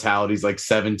from Brutality's like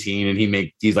 17,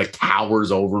 and he's like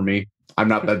towers over me. I'm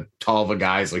not that tall of a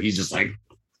guy, so he's just like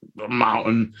a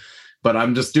mountain. But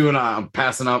I'm just doing I'm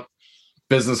passing up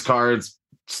business cards,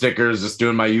 stickers, just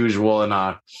doing my usual. And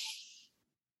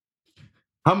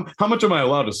how much am I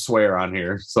allowed to swear on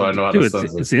here? So I know how to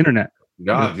censor. It's the internet.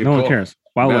 God, no one cares.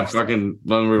 Wild West. Fucking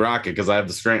when we rock it, because I have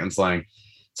the Scranton slang.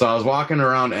 So I was walking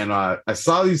around, and I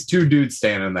saw these two dudes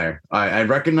standing there. I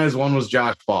recognized one was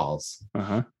Josh Balls.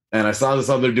 Uh-huh. And I saw this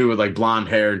other dude with like blonde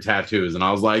hair and tattoos. And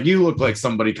I was like, you look like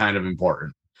somebody kind of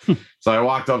important. So I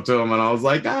walked up to him, and I was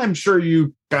like, I'm sure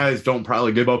you guys don't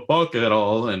probably give a fuck at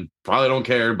all and probably don't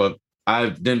care, but I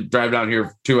didn't drive down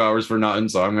here 2 hours for nothing.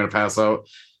 So I'm going to pass out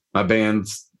my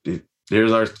bands.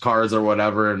 Here's our cards or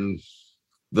whatever. And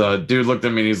the dude looked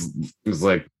at me, and he's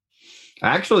like,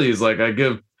 actually, he's like, I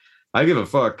give a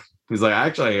fuck. He's like,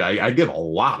 actually, I give a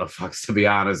lot of fucks, to be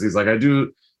honest. He's like, I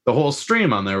do the whole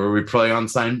stream on there where we play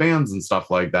unsigned bands and stuff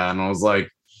like that. And I was like,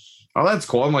 oh, that's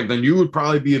cool. I'm like, then you would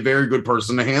probably be a very good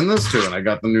person to hand this to. And I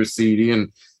got the new CD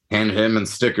and handed him and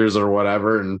stickers or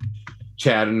whatever, and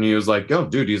chatted. And he was like, oh,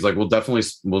 dude, he's like, we'll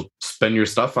spin your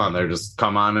stuff on there. Just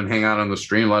come on and hang out on the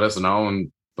stream. Let us know.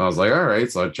 And I was like, all right.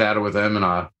 So I chatted with him,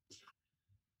 and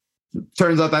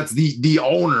turns out that's the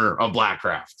owner of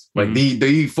Blackcraft, like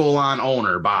the full on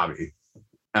owner, Bobby.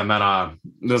 And then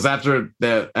it was after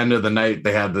the end of the night,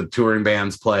 they had the touring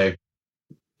bands play.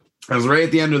 I was right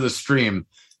at the end of the stream,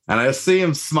 and I see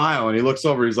him smile, and he looks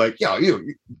over. He's like, yo,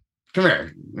 you come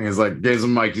here. And he's like, gives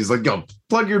him a mic. He's like, yo,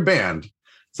 plug your band.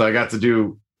 So I got to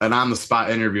do an on the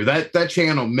spot interview. That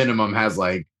channel minimum has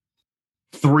like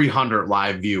 300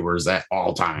 live viewers at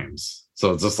all times.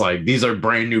 So it's just like, these are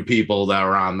brand new people that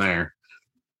were on there.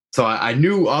 So I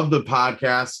knew of the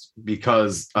podcast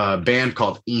because a band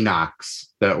called Ionic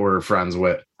that we're friends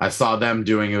with, I saw them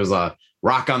doing, it was a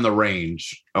Rock on the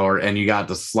Range, and you got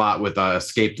the slot with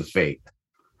Escape the Fate.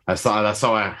 That's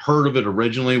how I heard of it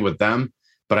originally with them.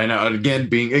 But I know, again,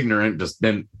 being ignorant, just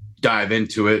didn't dive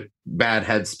into it. Bad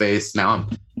headspace. Now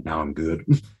I'm good.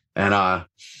 And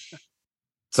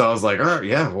so I was like, all right,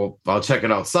 yeah, well, I'll check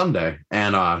it out Sunday.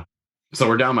 And so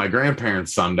we're down at my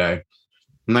grandparents' Sunday,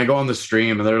 and I go on the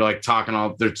stream, and they're like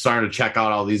they're starting to check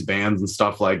out all these bands and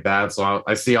stuff like that. So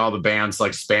I see all the bands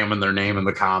like spamming their name in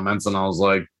the comments, and I was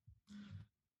like,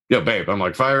 yo, babe, I'm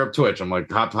like, fire up Twitch. I'm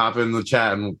like, hop in the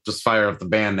chat and just fire up the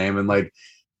band name. And like,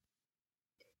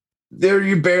 there,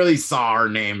 you barely saw our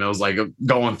name. It was like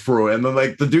going through it. And then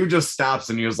like the dude just stops,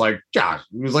 and he was like, Josh,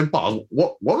 he was like, Balls,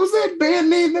 what was that band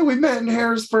name that we met in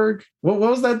Harrisburg? What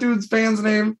was that dude's band's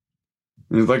name?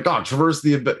 And he was like, oh, Traverse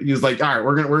the. He was like, all right,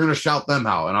 we're gonna shout them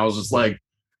out. And I was just like,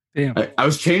 damn. I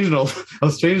was changing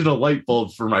a light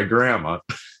bulb for my grandma.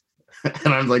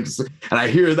 And I'm like, and I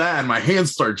hear that, and my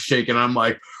hands start shaking. And I'm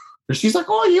like, and she's like,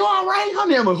 oh, you all right,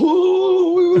 honey? I'm like,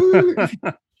 ooh.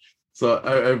 So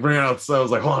I ran outside. I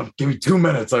was like, hold on, give me 2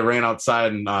 minutes. I ran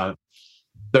outside, and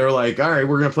they're like, all right,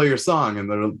 we're going to play your song.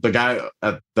 And the guy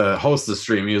at the host of the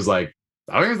stream, he was like,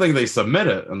 I don't even think they submit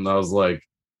it. And I was like,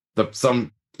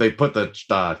 they put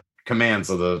the command,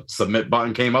 so the submit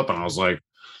button came up, and I was like,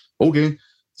 okay.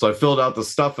 So I filled out the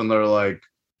stuff, and they're like,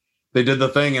 they did the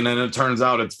thing. And then it turns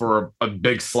out it's for a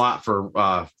big slot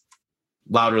for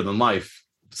Louder Than Life.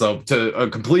 So to a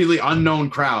completely unknown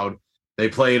crowd, they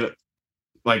played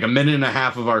like a minute and a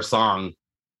half of our song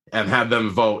and had them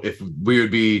vote if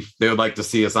they would like to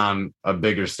see us on a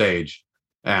bigger stage.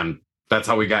 And that's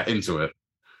how we got into it.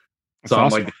 That's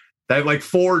awesome. I'm like, that like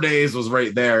 4 days was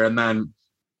right there. And then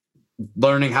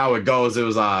learning how it goes, it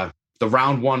was the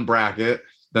round one bracket.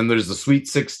 Then there's the Sweet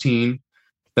 16.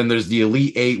 Then there's the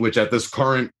Elite Eight, which at this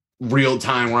current real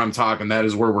time where I'm talking, that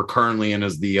is where we're currently in,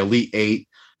 is the Elite Eight.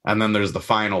 And then there's the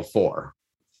Final Four.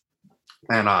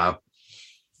 And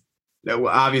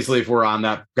obviously, if we're on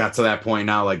that, got to that point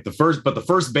now, like the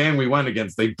first band we went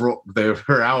against, we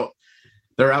were out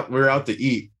to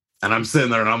eat. And I'm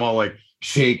sitting there and I'm all like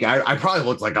shaking. I probably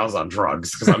looked like I was on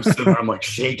drugs because I'm sitting there, I'm like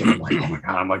shaking. I'm like, oh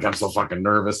my God, I'm so fucking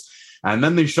nervous. And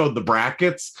then they showed the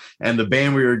brackets, and the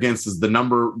band we were against is the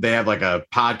number. They have like a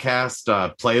podcast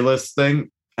playlist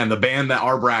thing. And the band that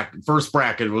our first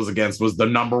bracket was against was the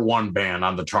number one band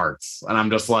on the charts. And I'm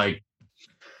just like,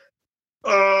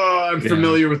 oh, I'm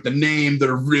familiar with the name.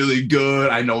 They're really good.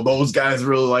 I know those guys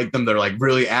really like them. They're like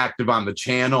really active on the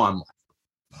channel.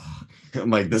 I'm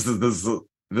like, this is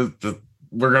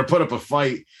we're gonna put up a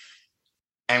fight.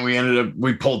 And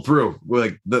we pulled through.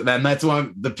 And that's why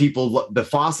the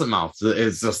faucet mouth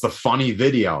is just a funny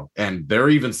video. And they're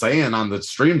even saying on the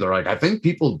stream, they're like, I think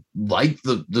people like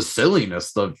the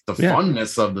silliness, the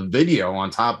funness of the video on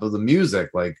top of the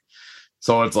music. Like,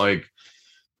 so it's like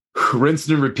rinse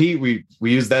and repeat. We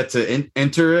used that to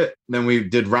enter it. Then we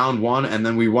did round one, and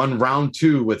then we won round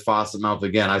two with faucet mouth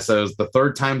again. I said it was the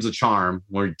third time's a charm.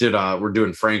 We're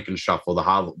doing Franken Shuffle,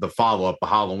 the follow-up, the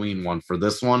Halloween one for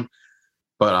this one.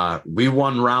 But we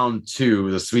won round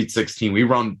two, the Sweet 16. We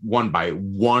won by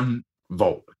one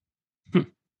vote,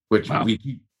 which we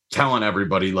keep telling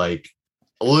everybody, like,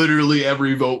 literally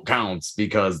every vote counts,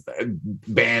 because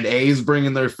band A is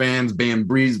bringing their fans, band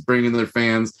B is bringing their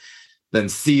fans, then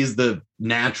C is the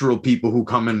natural people who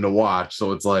come in to watch.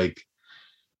 So it's like,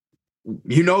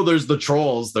 there's the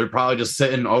trolls. They're probably just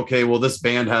sitting, okay, well, this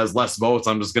band has less votes,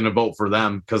 I'm just going to vote for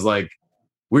them. Because, like,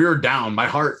 we were down. My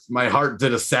heart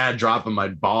did a sad drop in my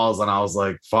balls, and I was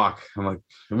like, fuck. I'm like,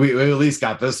 we at least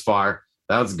got this far.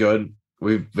 That's good.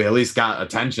 We at least got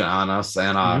attention on us.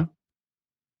 And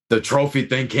the trophy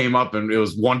thing came up, and it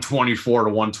was 124 to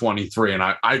 123. And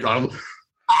I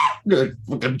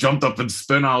jumped up and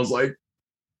spin. I was like,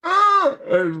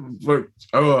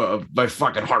 my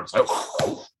fucking heart's like,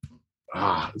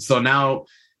 so now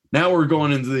we're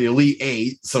going into the Elite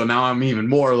Eight. So now I'm even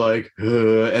more like,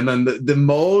 and then the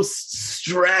most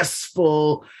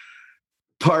stressful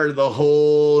part of the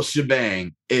whole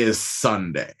shebang is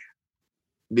Sunday,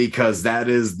 because that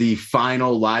is the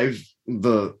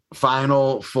the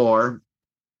Final Four,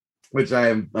 which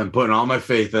I'm putting all my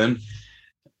faith in.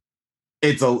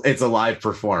 It's a live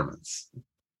performance.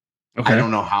 Okay. I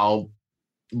don't know how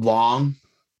long.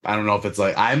 I don't know if it's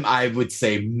like, I would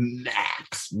say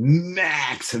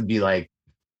max would be like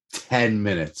 10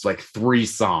 minutes, like 3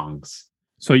 songs.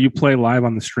 So you play live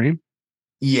on the stream?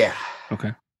 Yeah.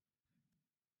 Okay.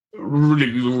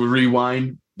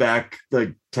 Rewind back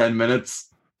like 10 minutes.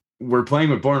 We're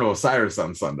playing with Born to Osiris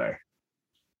on Sunday.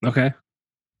 Okay.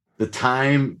 The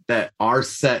time that our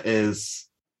set is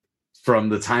from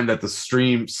the time that the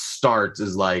stream starts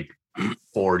is like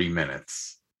 40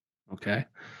 minutes. Okay.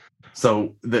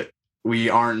 So that we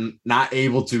are not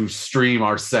able to stream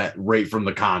our set right from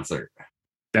the concert.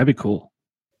 That'd be cool.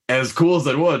 As cool as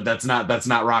it would, that's not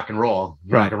rock and roll.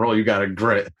 Rock and roll, you got to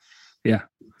grit. Yeah.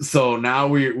 So now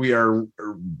we are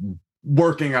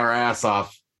working our ass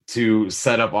off to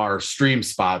set up our stream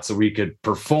spot so we could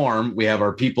perform. We have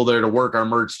our people there to work our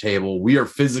merch table. We are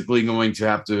physically going to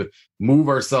have to move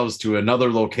ourselves to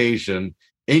another location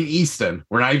in Easton.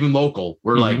 We're not even local.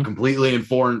 We're like completely in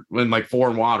foreign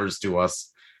waters to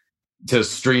us, to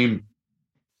stream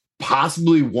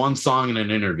possibly one song in an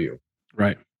interview.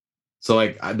 Right. So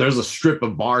like there's a strip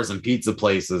of bars and pizza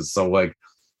places. So like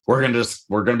we're going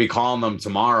to be calling them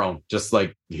tomorrow. Just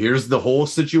like, here's the whole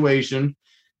situation.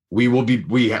 We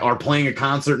are playing a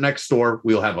concert next door.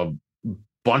 We'll have a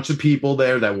bunch of people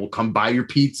there that will come buy your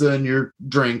pizza and your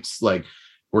drinks. Like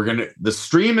the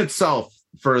stream itself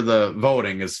for the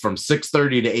voting is from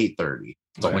 6:30 to 8:30.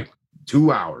 It's only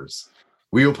 2 hours.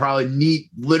 We will probably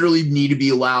literally need to be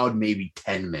allowed maybe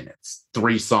 10 minutes,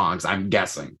 3 songs, I'm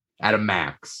guessing, at a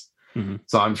max. Mm-hmm.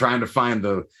 So I'm trying to find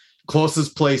the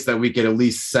closest place that we could at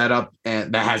least set up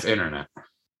and that has internet.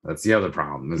 That's the other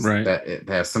problem, is that it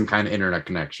has some kind of internet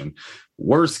connection.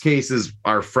 Worst case is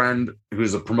our friend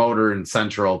who's a promoter in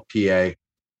Central PA,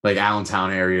 like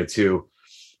Allentown area too.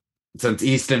 Since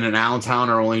Easton and Allentown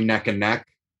are only neck and neck,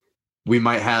 we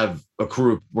might have a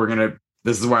crew.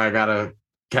 This is where I got to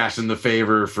cash in the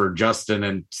favor for Justin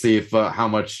and see if how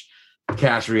much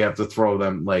cash we have to throw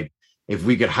them. Like if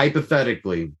we could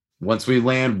hypothetically, once we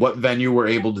land what venue we're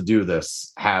able to do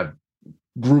this, have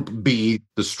group B,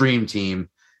 the stream team,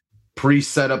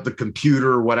 pre-set up the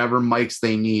computer or whatever mics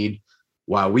they need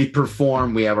while we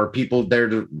perform. We have our people there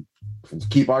to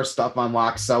keep our stuff on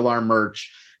lock, sell our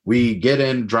merch. We get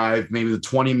in, drive maybe the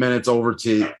 20 minutes over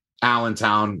to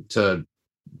Allentown to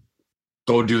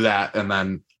go do that, and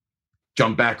then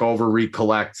jump back over,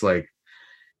 recollect. Like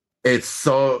it's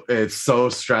so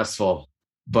stressful,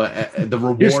 but the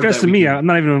reward you're stressing me out. I'm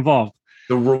not even involved.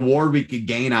 The reward we could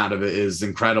gain out of it is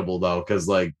incredible, though, because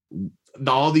like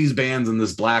all these bands in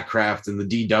this Blackcraft and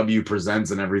the DW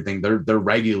Presents and everything, they're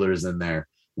regulars in there.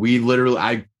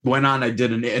 I went on, I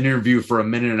did an interview for a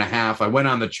minute and a half. I went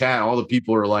on the chat. All the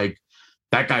people were like,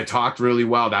 that guy talked really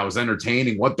well. That was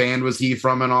entertaining. What band was he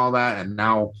from and all that? And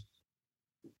now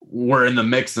we're in the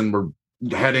mix and we're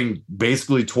heading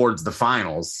basically towards the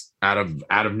finals out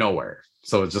of nowhere.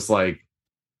 So it's just like,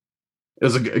 it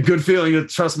was a good feeling to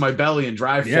trust my belly and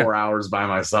drive 4 hours by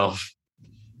myself.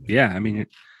 Yeah. I mean,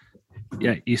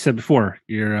 yeah, you said before,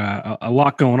 you're a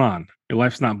lot going on. Your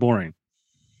life's not boring.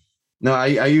 No,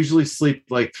 I usually sleep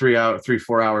like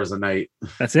 4 hours a night.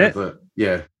 That's it?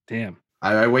 Yeah. Damn.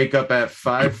 I wake up at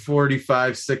 5:45,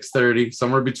 6:30,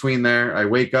 somewhere between there. I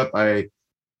wake up, I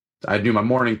do my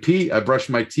morning pee, I brush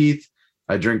my teeth,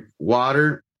 I drink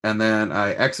water, and then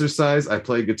I exercise, I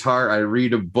play guitar, I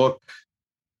read a book,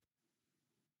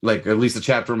 like at least a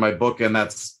chapter of my book, and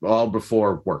that's all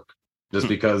before work. Just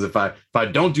because if I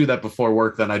don't do that before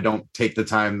work, then I don't take the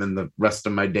time in the rest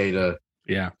of my day to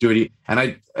do it.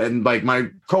 And like my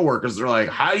coworkers are like,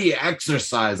 how do you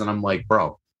exercise? And I'm like,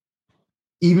 bro,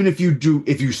 even if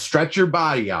you stretch your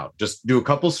body out, just do a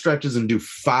couple stretches and do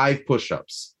 5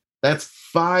 push-ups. That's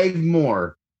 5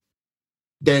 more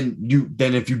than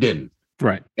if you didn't.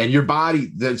 Right. And your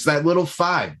body, that's that little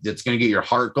 5 that's going to get your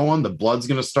heart going. The blood's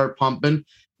going to start pumping.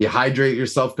 You hydrate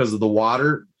yourself because of the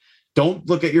water. Don't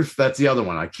look at that's the other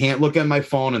one. I can't look at my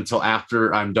phone until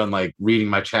after I'm done, like reading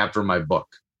my chapter of my book.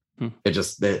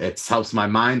 It helps my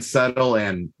mind settle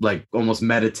and like almost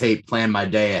meditate, plan my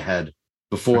day ahead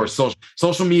before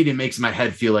social media makes my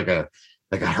head feel like a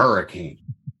hurricane.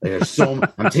 Like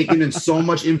I'm taking in so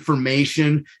much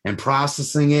information and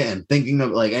processing it and thinking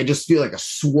of like, I just feel like a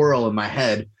swirl in my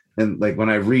head. And like when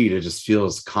I read, it just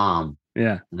feels calm.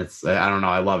 Yeah. And I don't know.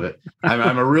 I love it.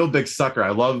 I'm a real big sucker. I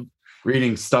love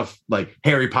reading stuff like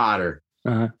Harry Potter.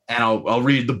 And I'll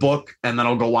read the book and then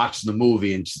I'll go watch the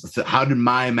movie and just, how did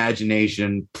my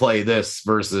imagination play this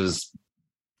versus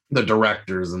the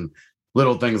directors and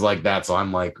little things like that. So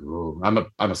I'm like, ooh, I'm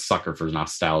a sucker for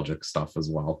nostalgic stuff as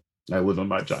well. I live in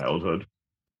my childhood.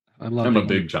 I'm a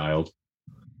big child.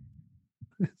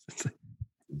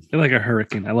 You're like a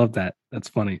hurricane. I love that. That's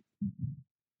funny.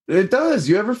 It does.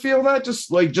 You ever feel that?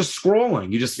 Just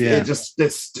scrolling. You just, it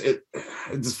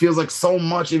just feels like so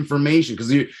much information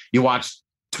because you watch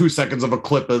 2 seconds of a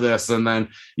clip of this and then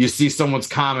you see someone's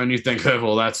comment and you think, oh,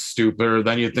 well, that's stupid. Or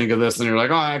then you think of this and you're like,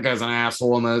 oh, that guy's an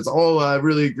asshole. And then it's, oh, I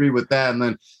really agree with that. And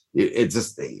then it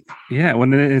just,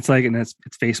 when it's like, and it's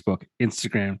Facebook,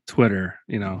 Instagram, Twitter,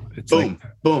 it's boom,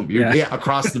 boom. You're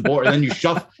across the board. And then you're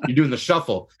doing the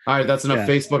shuffle. All right, that's enough.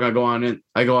 Facebook. I go on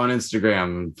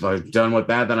Instagram. If I'm done with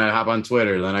that, then I hop on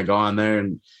Twitter. Then I go on there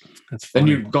and then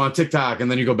you go on TikTok and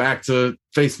then you go back to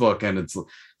Facebook. And it's,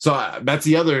 so that's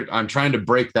the other, I'm trying to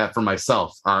break that for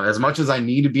myself. As much as I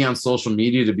need to be on social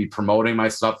media to be promoting my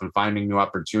stuff and finding new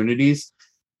opportunities,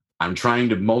 I'm trying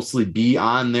to mostly be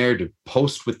on there to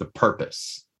post with the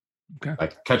purpose. Okay. I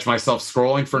catch myself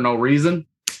scrolling for no reason.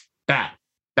 Bad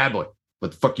boy.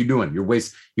 What the fuck you doing? You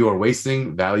are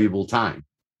wasting valuable time.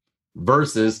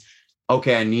 Versus,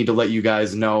 okay, I need to let you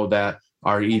guys know that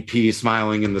our EP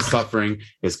Smiling in the Suffering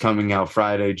is coming out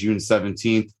Friday, June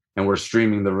 17th. And we're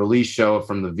streaming the release show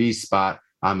from the V Spot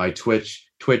on my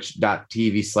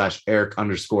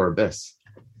twitch.tv/Eric_Abyss.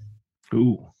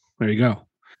 Ooh, there you go.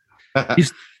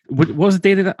 What was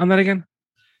the date on that again?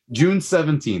 June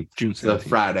 17th. June 17th. The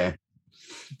Friday.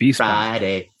 V-Spot.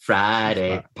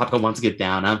 Friday. Papa wants to get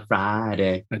down on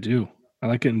Friday. I do. I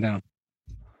like getting down.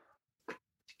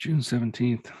 June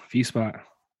 17th. V-Spot.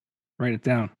 Write it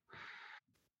down.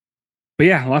 But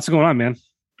yeah, lots going on, man.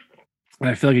 And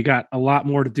I feel like you got a lot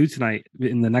more to do tonight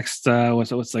in the next,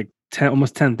 what's like 10,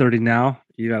 almost 10:30 now.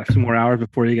 You got a few more hours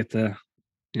before you get to,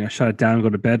 shut it down and go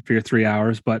to bed for your 3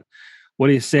 hours. But what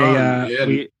do you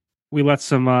say we let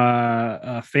some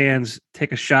fans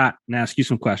take a shot and ask you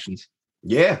some questions?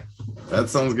 Yeah, that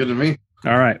sounds good to me.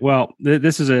 All right. Well,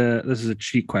 this is a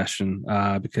cheat question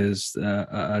because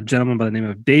a gentleman by the name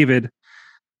of David,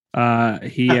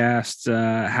 he asked,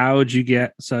 how would you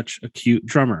get such a cute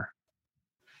drummer?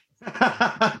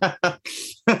 I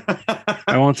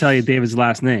won't tell you David's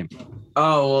last name.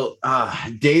 Oh, well,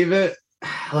 David,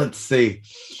 let's see.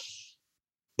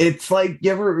 It's like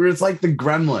it's like the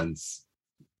Gremlins.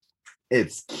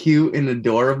 it's cute and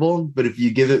adorable, but if you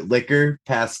give it liquor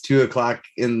past 2 o'clock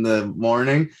in the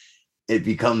morning, it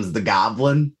becomes the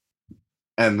goblin,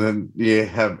 and then you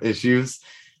have issues.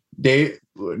 Dave,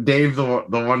 the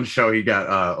one show he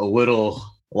got a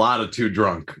lot of too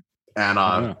drunk, and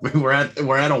we're at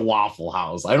a Waffle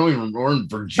House. I don't even remember, we're in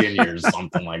Virginia or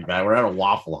something like that. We're at a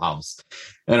Waffle House,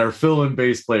 and our fill-in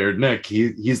bass player Nick,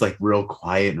 he's like real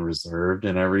quiet and reserved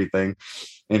and everything,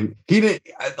 and he didn't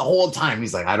the whole time.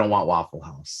 He's like, I don't want Waffle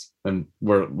House, and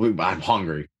I'm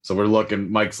hungry, so we're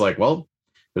looking. Mike's like, well,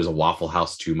 there's a Waffle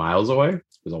House 2 miles away.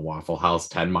 There's a Waffle House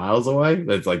 10 miles away.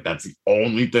 That's the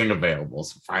only thing available.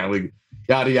 So finally,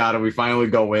 yada yada. We finally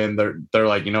go in. They're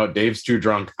like, you know what? Dave's too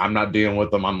drunk. I'm not dealing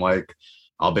with them. I'm like,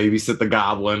 I'll babysit the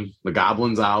goblin. The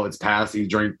goblin's out. It's past. He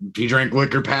drank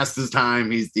liquor past his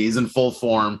time. He's in full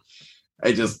form.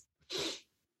 He's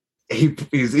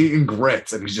eating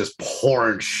grits and he's just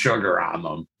pouring sugar on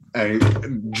them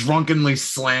and drunkenly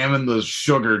slamming the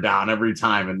sugar down every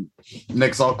time. And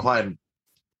Nick's all quiet.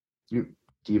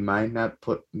 Do you mind not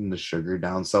putting the sugar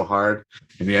down so hard?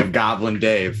 And you have Goblin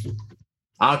Dave.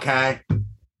 Okay.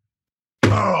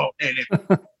 Oh, and it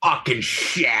fucking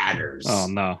shatters. Oh,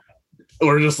 no.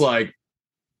 We're just like...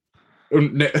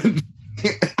 Nick,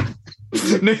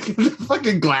 the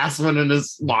fucking glass went in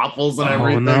his waffles and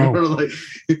everything. No. We're like,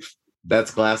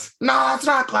 that's glass. No, that's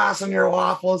not glass in your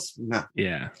waffles. No.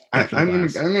 Yeah. I'm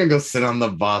gonna go sit on the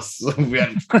bus. We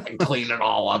had to fucking clean it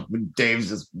all up, and Dave's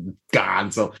just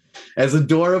gone. So, as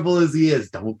adorable as he is,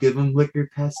 don't give him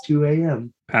liquor past 2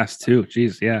 a.m. Past 2,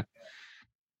 jeez, yeah,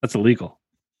 that's illegal.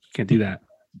 Can't do that.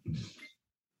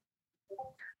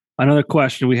 Another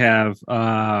question we have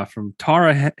from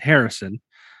Tara Harrison,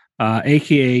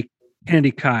 aka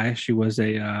Kennedy Kai. She was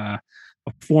a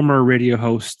former radio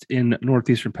host in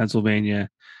northeastern Pennsylvania.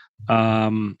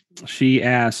 She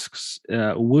asks,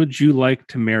 would you like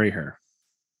to marry her?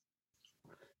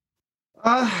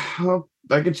 Well,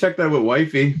 I could check that with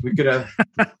wifey. We could have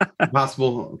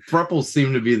possible thruples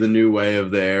seem to be the new way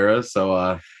of the era.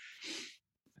 So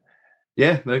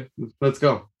yeah, let's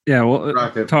go. Yeah, well,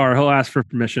 Tara, he'll ask for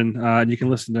permission. And you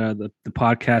can listen to the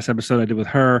podcast episode I did with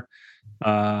her.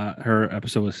 Her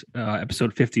episode was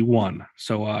episode 51.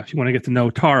 So if you want to get to know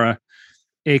Tara,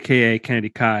 aka Kennedy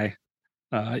Kai,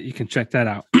 you can check that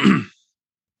out.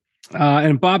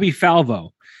 And Bobby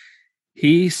Falvo,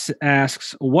 he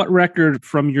asks, what record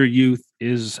from your youth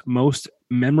is most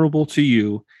memorable to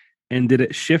you, and did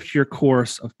it shift your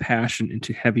course of passion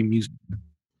into heavy music?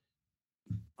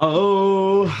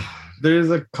 Oh, there's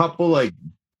a couple like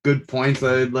good points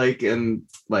I'd like, and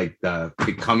like the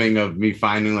becoming of me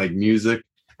finding like music.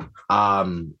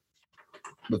 The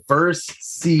first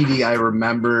CD I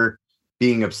remember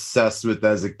being obsessed with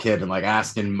as a kid and like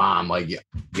asking mom, like,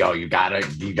 yo, you gotta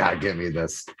give me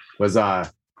this, was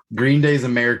Green Day's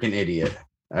American Idiot.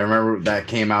 I remember that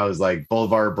came out as like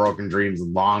Boulevard of Broken Dreams,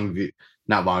 Longview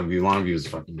is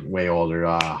fucking way older,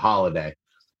 Holiday.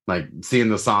 Like seeing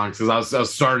the songs, because I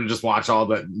was starting to just watch all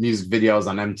the music videos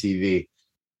on MTV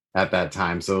at that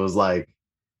time. So it was like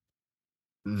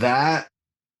that,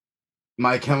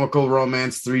 My Chemical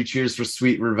Romance, 3 Cheers for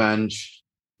Sweet Revenge,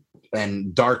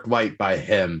 and Dark White by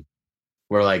Him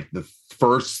were like the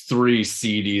first 3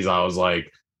 CDs I was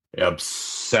like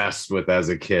obsessed with as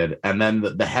a kid. And then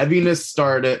the heaviness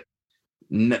started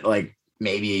like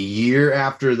maybe a year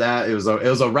after that. It was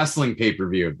a wrestling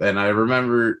pay-per-view, and I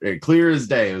remember it clear as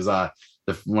day. It was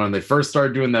when they first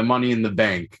started doing the Money in the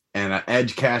Bank, and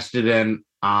Edge cashed it in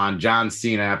on John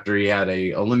Cena after he had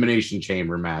a Elimination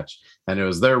Chamber match, and it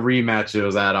was their rematch. It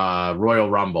was at Royal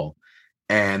Rumble,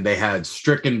 and they had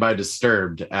Stricken by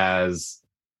Disturbed as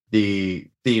the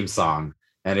theme song,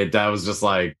 and that was just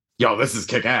like, yo, this is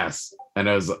kick ass. And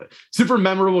it was super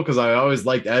memorable because I always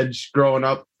liked Edge growing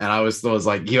up, and I always was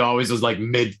like, he always was like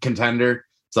mid contender.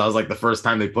 So I was like, the first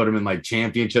time they put him in like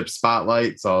championship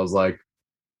spotlight, so I was like,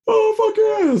 oh fuck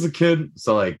yeah, as a kid.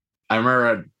 So like I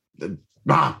remember,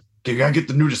 Mom, can I get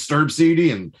the new Disturbed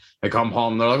CD? And I come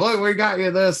home, they're like, look, we got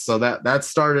you this. So that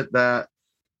started that.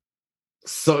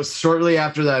 So shortly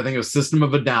after that, I think it was System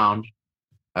of a Down,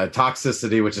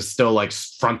 Toxicity, which is still like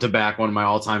front to back one of my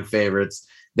all-time favorites.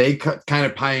 They kind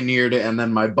of pioneered it, and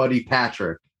then my buddy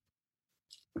Patrick,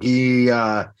 he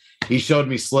showed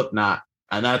me Slipknot,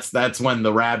 and that's when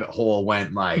the rabbit hole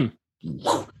went like,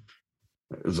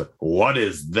 it was like, what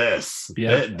is this?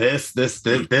 Yeah. This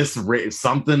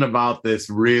something about this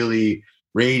really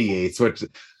radiates, which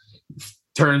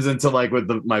turns into like with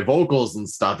my vocals and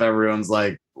stuff. Everyone's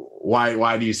like,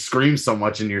 why do you scream so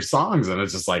much in your songs? And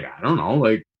it's just like, I don't know,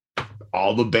 like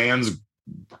all the bands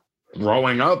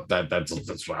growing up,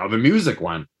 that's how the music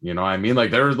went. You know what I mean?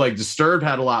 Like there was like Disturbed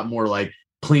had a lot more like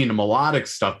clean and melodic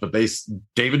stuff, but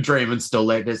David Draymond still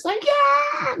like this like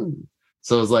yeah.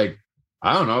 So it was like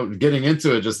I don't know, getting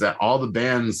into it, just that all the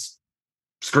bands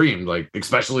screamed, like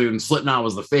especially when Slipknot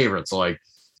was the favorite. So like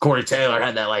Corey Taylor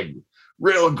had that like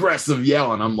real aggressive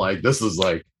yell, and I'm like, this is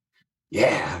like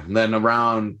yeah. And then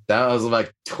around that was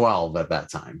like 12 at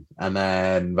that time, and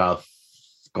then about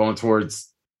going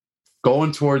towards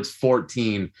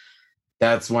 14,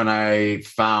 that's when I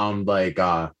found like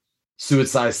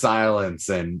Suicide Silence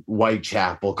and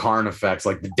Whitechapel, Carnifex,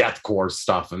 like the deathcore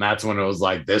stuff. And that's when it was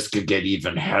like, this could get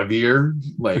even heavier.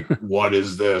 Like, what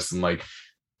is this? And like,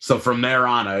 so from there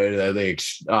on,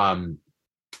 the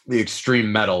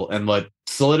extreme metal, and what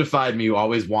solidified me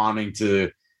always wanting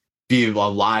to be a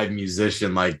live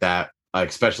musician like that,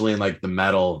 especially in like the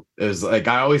metal, is like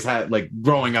I always had like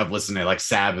growing up listening to like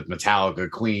Sabbath, Metallica,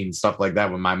 Queen, stuff like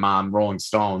that with my mom, Rolling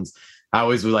Stones. I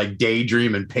always would like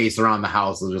daydream and pace around the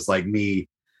house of just like me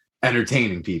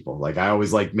entertaining people. Like I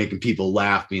always like making people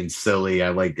laugh, being silly. I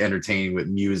like entertaining with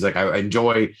music. I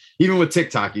enjoy, even with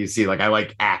TikTok, you see, like I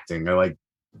like acting.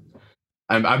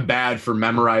 I'm bad for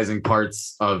memorizing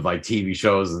parts of like TV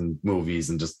shows and movies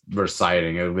and just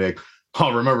reciting. It would be like,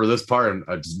 oh, remember this part, and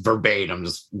I just verbatim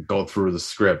just go through the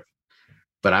script.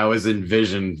 But I always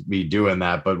envisioned me doing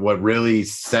that. But what really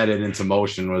set it into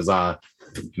motion was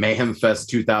Mayhem Fest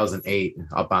 2008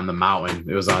 up on the mountain.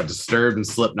 It was Disturbed and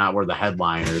Slipknot were the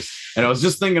headliners. And I was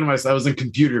just thinking to myself, I was in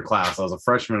computer class. I was a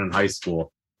freshman in high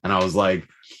school. And I was like,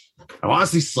 I want to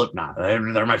see Slipknot.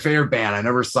 They're my favorite band. I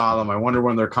never saw them. I wonder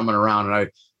when they're coming around. And I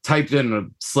typed in a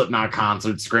Slipknot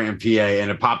concert, Scranton, PA,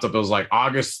 and it popped up. It was like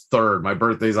August 3rd. My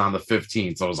birthday's on the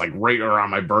 15th. So it was like right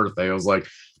around my birthday. It was like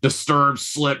Disturbed,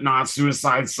 Slipknot,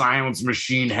 Suicide Silence,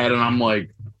 Machine Head. And I'm like,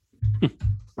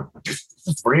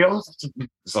 it's real.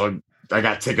 So I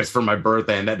got tickets for my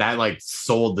birthday, and that like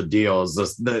sold the deal. Is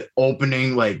just the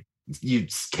opening, like you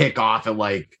kick off at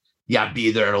like, yeah,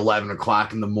 be there at 11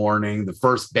 o'clock in the morning. The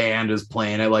first band is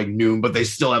playing at like noon, but they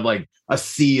still have like a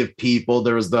sea of people.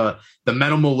 There was the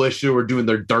Metal Militia were doing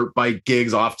their dirt bike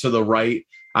gigs off to the right.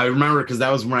 I remember because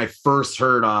that was when I first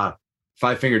heard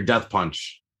Five Finger Death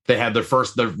Punch. They had their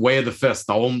Way of the Fist.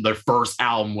 Their first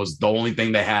album was the only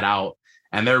thing they had out,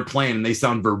 and they were playing, and they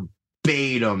sound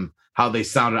verbatim how they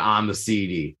sounded on the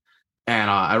CD. And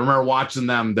I remember watching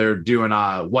them. They're doing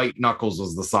White Knuckles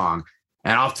was the song,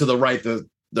 and off to the right,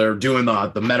 they're doing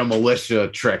the Metal Militia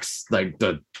tricks, like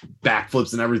the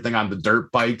backflips and everything on the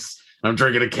dirt bikes. And I'm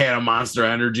drinking a can of Monster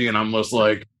Energy, and I'm just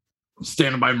like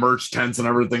standing by merch tents and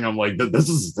everything. I'm like, this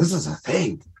is a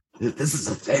thing. This is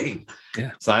a thing.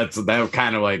 Yeah. So that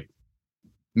kind of like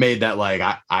made that like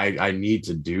I need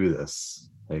to do this.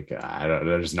 Like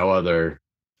there's no other.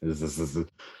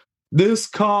 This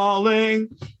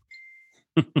calling.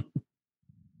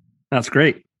 That's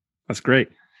great. That's great.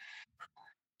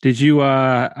 Did you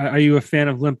are you a fan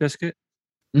of Limp Bizkit?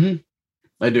 Mm-hmm.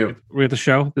 I do. We at the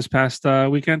show this past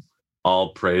weekend.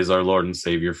 All praise our Lord and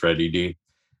Savior Freddie D.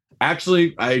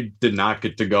 Actually, I did not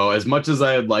get to go as much as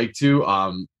I'd like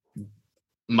to.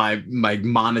 My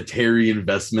monetary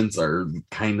investments are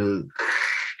kind of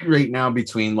right now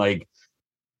between like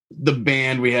the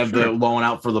band. We have the loan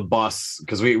out for the bus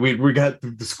because we got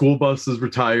the school bus is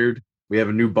retired. We have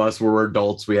a new bus where we're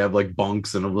adults. We have like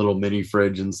bunks and a little mini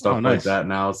fridge and stuff like that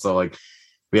now. So like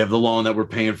we have the loan that we're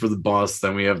paying for the bus.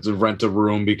 Then we have to rent a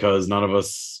room because none of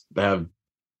us have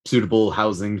suitable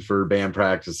housing for band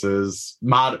practices.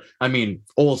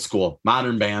 Old school.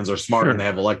 Modern bands are smart and they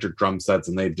have electric drum sets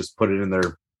and they just put it in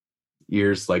their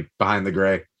ears, like behind the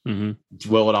gray.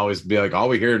 Mm-hmm. Will would always be like, all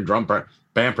we hear in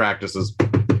band practices.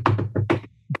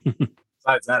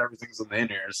 Besides that, everything's in the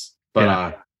in-ears.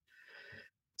 But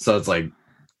so it's like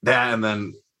that, and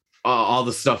then all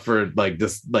the stuff for like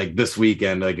this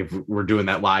weekend, like if we're doing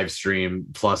that live stream,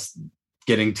 plus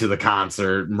getting to the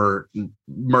concert,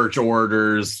 merch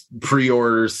orders,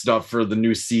 pre-orders, stuff for the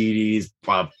new CDs,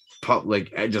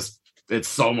 like it's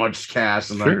so much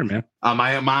cash. And sure, man. On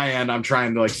my end, I'm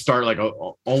trying to like start like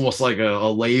almost like a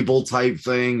label type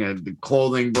thing and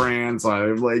clothing brands.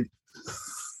 I'm like,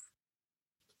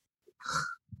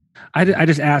 I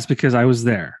just asked because I was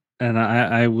there. And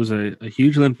I was a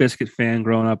huge Limp Bizkit fan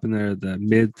growing up in the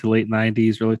mid to late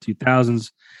 90s, early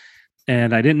 2000s.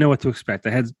 And I didn't know what to expect.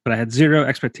 I had zero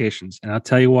expectations. And I'll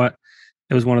tell you what,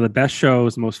 it was one of the best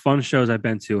shows, the most fun shows I've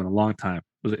been to in a long time.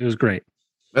 It was great.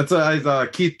 That's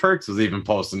Keith Perks was even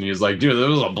posting. He was like, dude, it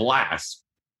was a blast.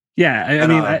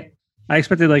 Yeah. I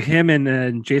expected like him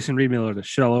and Jason Reed Miller to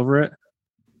shit all over it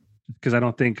because I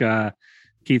don't think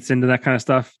Keith's into that kind of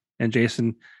stuff. And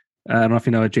Jason, I don't know if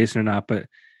you know Jason or not, but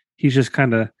he's just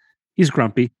he's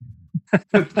grumpy.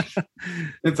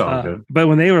 It's all good. But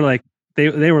when they were like,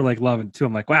 they were like loving it too.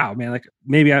 I'm like, wow, man, like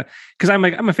maybe because I'm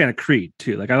a fan of Creed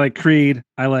too. Like I like Creed,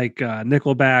 I like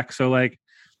Nickelback. So like,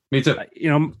 Me too.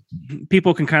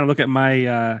 People can kind of look at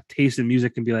my taste in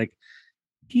music and be like,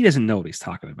 he doesn't know what he's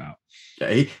talking about.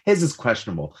 Yeah, his is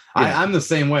questionable. Yeah. I'm the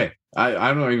same way.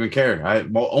 I don't even care.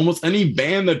 Almost any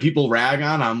band that people rag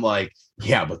on, I'm like,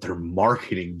 yeah, but they're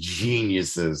marketing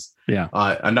geniuses. Yeah.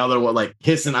 Another one like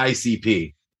Kiss and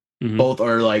ICP. Mm-hmm. Both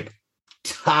are like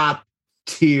top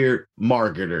tier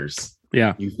marketers.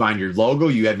 Yeah. You find your logo,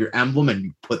 you have your emblem, and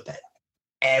you put that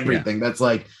everything. Yeah. That's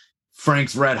like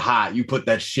Frank's Red Hot. You put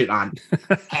that shit on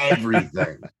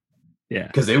everything. Yeah.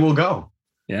 Because they will go.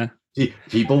 Yeah.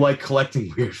 People like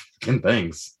collecting weird fucking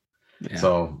things. Yeah.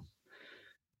 So.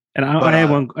 And I have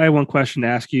one question to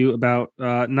ask you about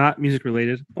not music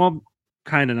related. Well,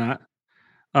 kind of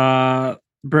not.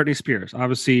 Britney Spears.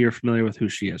 Obviously, you're familiar with who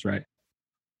she is, right?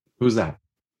 Who's that?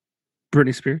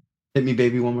 Britney Spears. Hit me,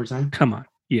 baby, one more time. Come on.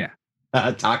 Yeah.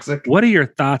 Toxic. What are your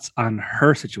thoughts on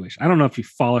her situation? I don't know if you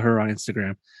follow her on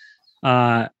Instagram.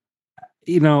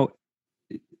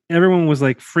 Everyone was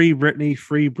like, free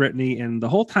Britney. And the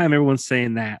whole time everyone's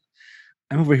saying that,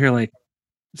 I'm over here like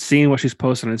seeing what she's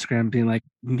posting on Instagram, being like,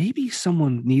 maybe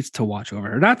someone needs to watch over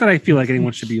her. Not that I feel like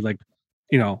anyone should be like,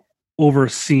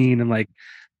 overseen and like,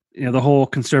 the whole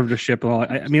conservatorship and all.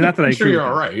 I mean, not that I agree. Sure, you're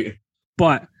all right.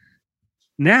 But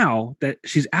now that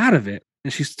she's out of it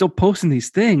and she's still posting these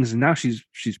things, and now she's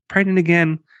pregnant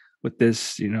again with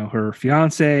this, her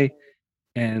fiance,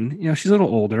 and she's a little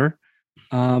older.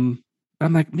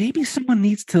 I'm like, maybe someone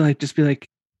needs to like just be like,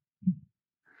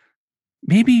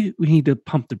 maybe we need to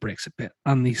pump the brakes a bit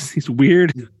on these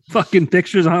weird fucking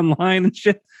pictures online and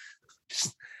shit.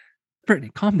 Just,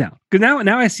 Britney, calm down. Because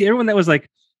now I see everyone that was like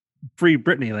free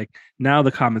Britney. Like now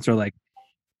the comments are like,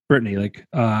 Britney, like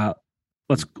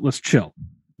let's chill.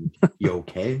 You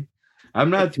okay?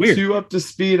 I'm not too up to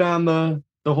speed on the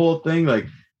whole thing. Like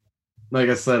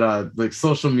I said, like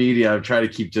social media, I try to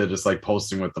keep to just like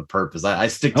posting with the purpose. I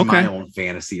stick to my own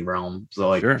fantasy realm. So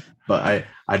like, sure. But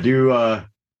I do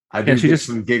get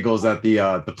some giggles at the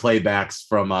playbacks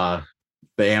from the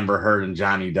Amber Heard and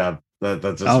Johnny Depp.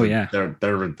 That's just,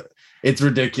 they're it's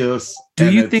ridiculous.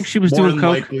 Do you think she was doing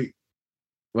coke?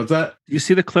 What's that? You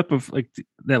see the clip of like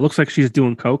that looks like she's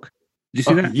doing coke? Did you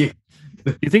see that? Yeah.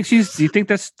 Do you think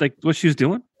that's like what she was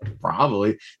doing?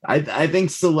 Probably. I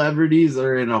think celebrities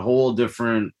are in a whole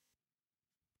different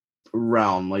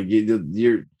realm. Like it's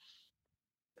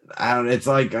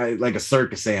like a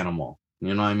circus animal.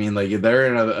 You know what I mean? Like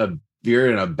you're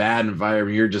in a bad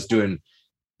environment. You're just doing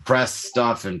press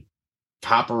stuff and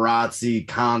paparazzi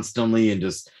constantly and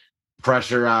just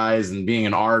pressurized and being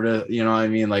an artist. You know what I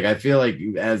mean? Like I feel like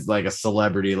as like a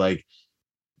celebrity, like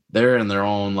they're in their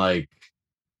own like.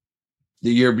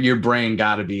 Your brain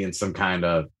got to be in some kind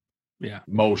of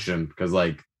motion, because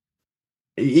like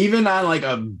even on like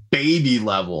a baby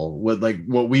level with like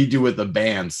what we do with the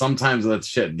band, sometimes that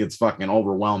shit gets fucking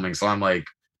overwhelming. So I'm like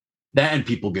that, and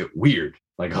people get weird.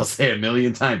 Like I'll say a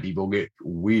million times, people get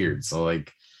weird. So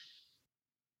like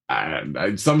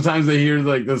I sometimes I hear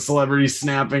like the celebrities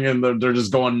snapping and they're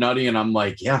just going nutty, and I'm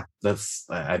like, yeah,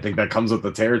 I think that comes with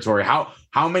the territory.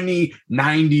 How many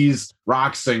 90s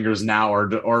rock singers now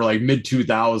or like mid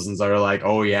 2000s are like,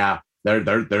 oh yeah,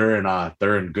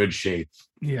 they're in good shape.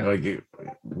 Yeah. Like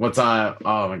what's oh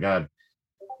my god.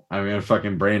 I'm in a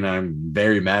fucking brain. I'm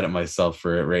very mad at myself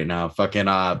for it right now. Fucking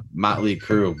Motley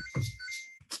Crue.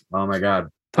 Oh my god.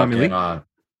 Tommy Lee.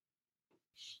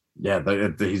 Yeah,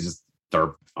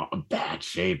 they're bad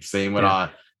shape. Same with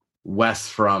Wes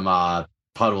from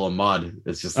Puddle of Mud.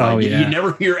 It's just like you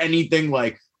never hear anything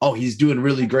like, oh, he's doing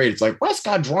really great. It's like Wes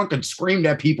got drunk and screamed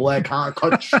at people at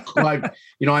like,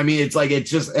 you know what I mean? It's like, it's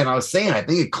just, and I was saying, I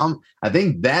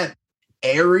think that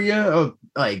area of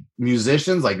like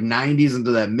musicians, like 90s into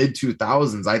that mid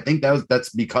 2000s, I think that's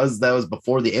because that was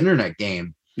before the internet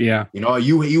game. Yeah.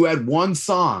 You had one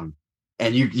song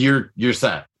and you're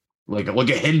set. Like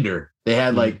look at Hinder. They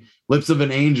had like Lips of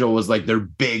an Angel was like their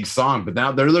big song, but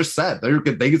now they're set.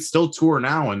 They could still tour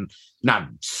now, and not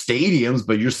stadiums,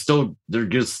 but they're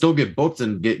gonna still get booked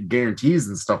and get guarantees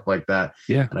and stuff like that.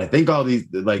 Yeah. And I think all these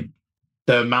like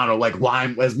the amount of like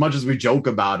Lime, as much as we joke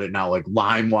about it now, like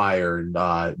LimeWire and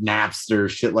Napster,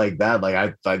 shit like that. Like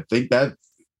I think that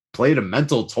played a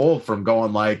mental toll from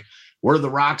going like we're the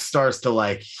rock stars to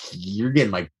like you're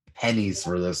getting like pennies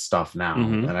for this stuff now.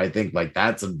 Mm-hmm. And I think like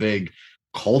that's a big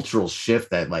cultural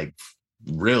shift that like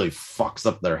really fucks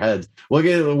up their heads. Look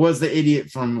at was the idiot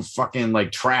from fucking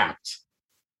like Trapped.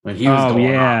 when he was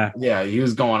going yeah. off. Yeah, he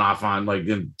was going off on like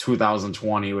in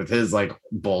 2020 with his like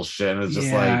bullshit. It's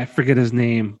just like I forget his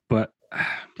name, but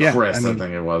yeah, Chris, I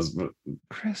think it was. But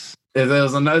Chris.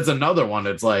 It's another one.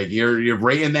 It's like you're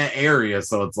right in that area,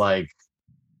 so it's like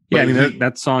yeah. I mean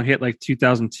that song hit like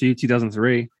 2002,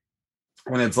 2003.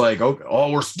 And it's like,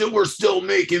 oh, we're still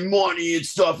making money and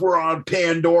stuff. We're on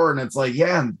Pandora, and it's like,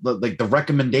 yeah, like the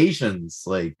recommendations,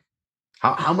 like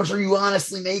how much are you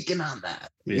honestly making on that?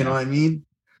 Yeah. You know what I mean?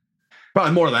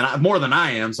 Probably more than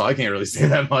I am, so I can't really say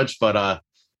that much. But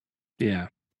yeah,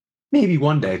 maybe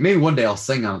one day I'll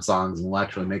sing on songs and we'll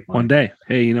actually make money. One day.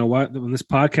 Hey, you know what? When this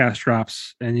podcast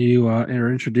drops and you are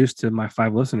introduced to my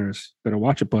 5 listeners, better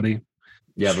watch it, buddy.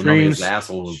 Yeah, streams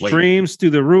asshole streams through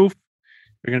the roof.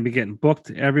 You're going to be getting booked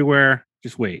everywhere.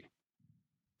 Just wait.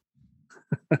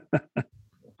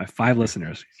 My 5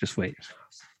 listeners. Just wait.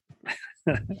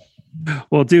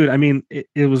 Well, dude, I mean,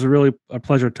 it was really a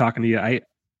pleasure talking to you.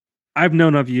 I've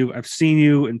known of you. I've seen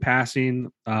you in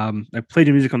passing. I played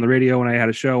your music on the radio when I had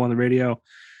a show on the radio.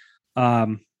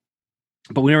 But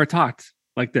we never talked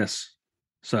like this.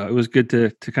 So it was good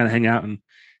to kind of hang out and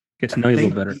get to know you a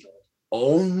little better.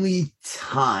 Only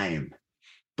time,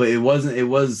 but it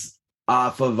was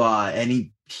off of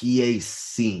any PA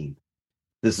scene.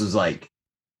 This was like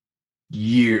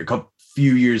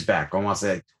few years back. I want to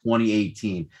say like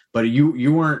 2018. But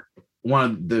you weren't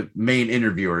one of the main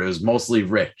interviewers. It was mostly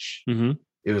Rich. Mm-hmm.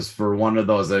 It was for one of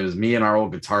those. It was me and our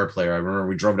old guitar player. I remember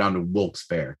we drove down to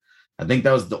Wilkes-Barre. I think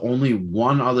that was the only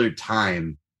one other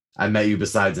time I met you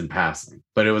besides in passing.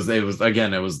 But it was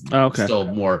still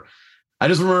more. I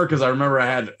just remember because I remember I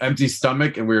had empty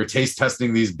stomach and we were taste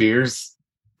testing these beers.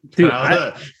 Dude,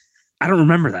 I don't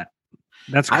remember that.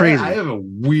 That's crazy. I have a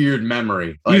weird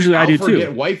memory. Like, usually I do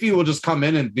too. Wifey will just come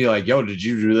in and be like, yo, did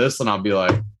you do this? And I'll be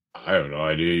like, I have no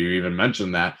idea you even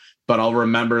mentioned that. But I'll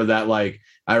remember that like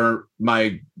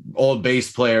my old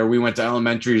bass player, we went to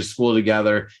elementary school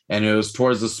together and it was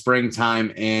towards the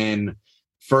springtime in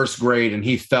first grade and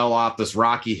he fell off this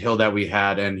rocky hill that we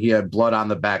had and he had blood on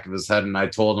the back of his head and I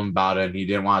told him about it and he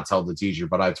didn't want to tell the teacher,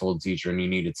 but I told the teacher and he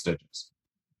needed stitches.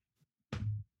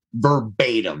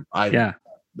 Verbatim.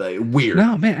 Weird.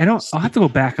 No, man, I'll have to go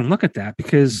back and look at that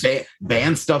because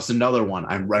band stuff's another one.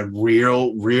 I'm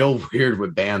real weird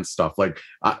with band stuff. Like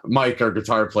Mike, our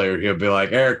guitar player, he'll be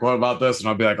like, Eric, what about this? And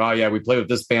I'll be like, oh yeah, we played with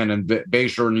this band in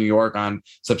Bayshore, New York on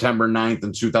September 9th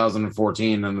in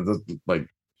 2014. And like,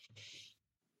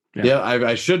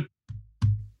 I should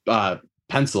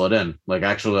pencil it in, like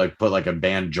actually like put like a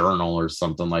band journal or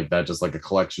something like that. Just like a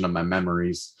collection of my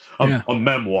memories, a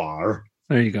memoir.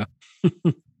 There you go.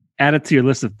 Add it to your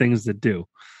list of things to do.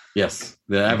 Yes,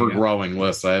 the ever-growing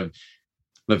list. I have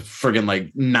the friggin'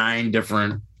 like 9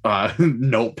 different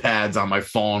notepads on my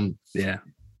phone. Yeah,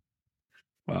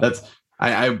 wow. That's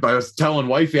I was telling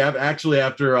wifey actually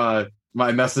after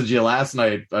my message you last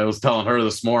night. I was telling her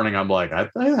this morning. I'm like, I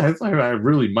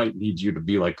really might need you to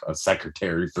be like a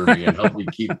secretary for me and help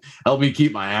me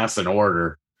keep my ass in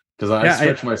order because I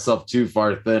stretch myself too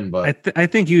far thin. But I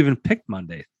think you even picked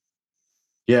Monday.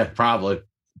 Yeah, probably.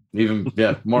 Even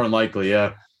more than likely,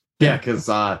 because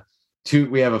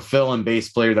we have a fill and bass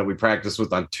player that we practice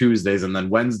with on Tuesdays, and then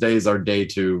Wednesdays are day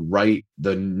to write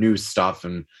the new stuff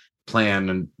and plan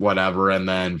and whatever, and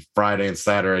then Friday and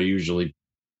Saturday usually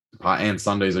and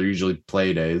Sundays are usually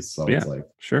play days. So it's like,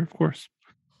 sure, of course,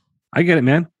 I get it,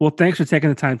 man. Well, thanks for taking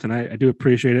the time tonight. I do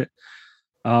appreciate it.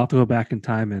 I'll have to go back in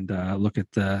time and look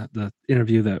at the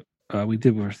interview that we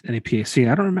did with NAPAC.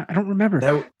 I don't remember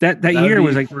that year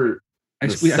was like. I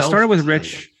started with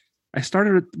Rich. I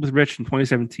started with Rich in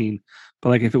 2017, but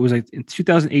like if it was like in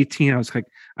 2018,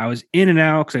 I was in and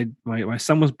out because my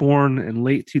son was born in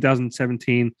late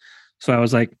 2017, so I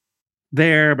was like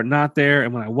there but not there.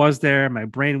 And when I was there, my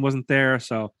brain wasn't there,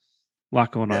 so a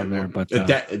lot going on there. But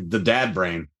the dad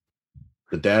brain,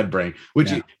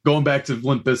 which going back to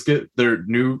Limp Bizkit, their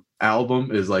new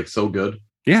album is like so good.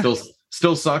 Yeah.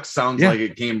 Still sucks. Sounds like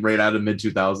it came right out of mid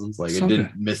 2000s. Like so it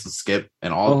didn't miss a skip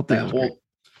and all that whole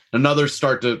another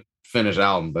start to finish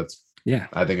album.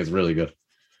 I think it's really good.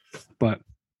 But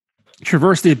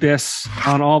Traverse the Abyss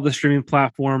on all the streaming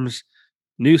platforms.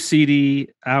 New CD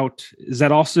out. Is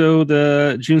that also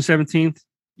the June 17th?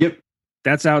 Yep.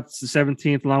 That's out the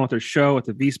 17th along with their show at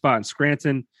the V Spot in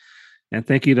Scranton. And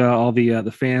thank you to all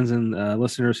the fans and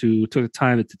listeners who took the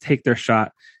time to take their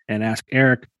shot and ask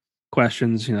Eric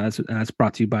questions. You know, that's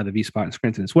brought to you by the V Spot in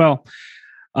Scranton as well.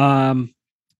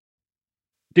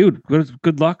 Dude,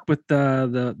 good luck with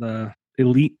the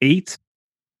Elite 8.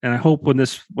 And I hope when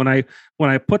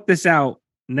I put this out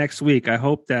next week, I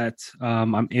hope that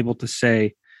I'm able to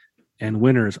say and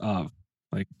winners of.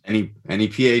 Like any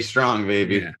PA strong,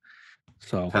 baby. Yeah.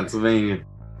 So Pennsylvania.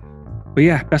 But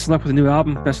yeah, best of luck with the new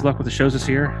album. Best of luck with the shows this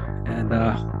year. And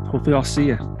hopefully I'll see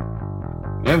you.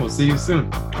 Yeah, we'll see you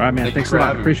soon. All right, man. Thanks a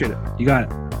lot. Appreciate it. You got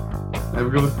it. Have a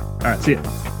good one. All right, see you.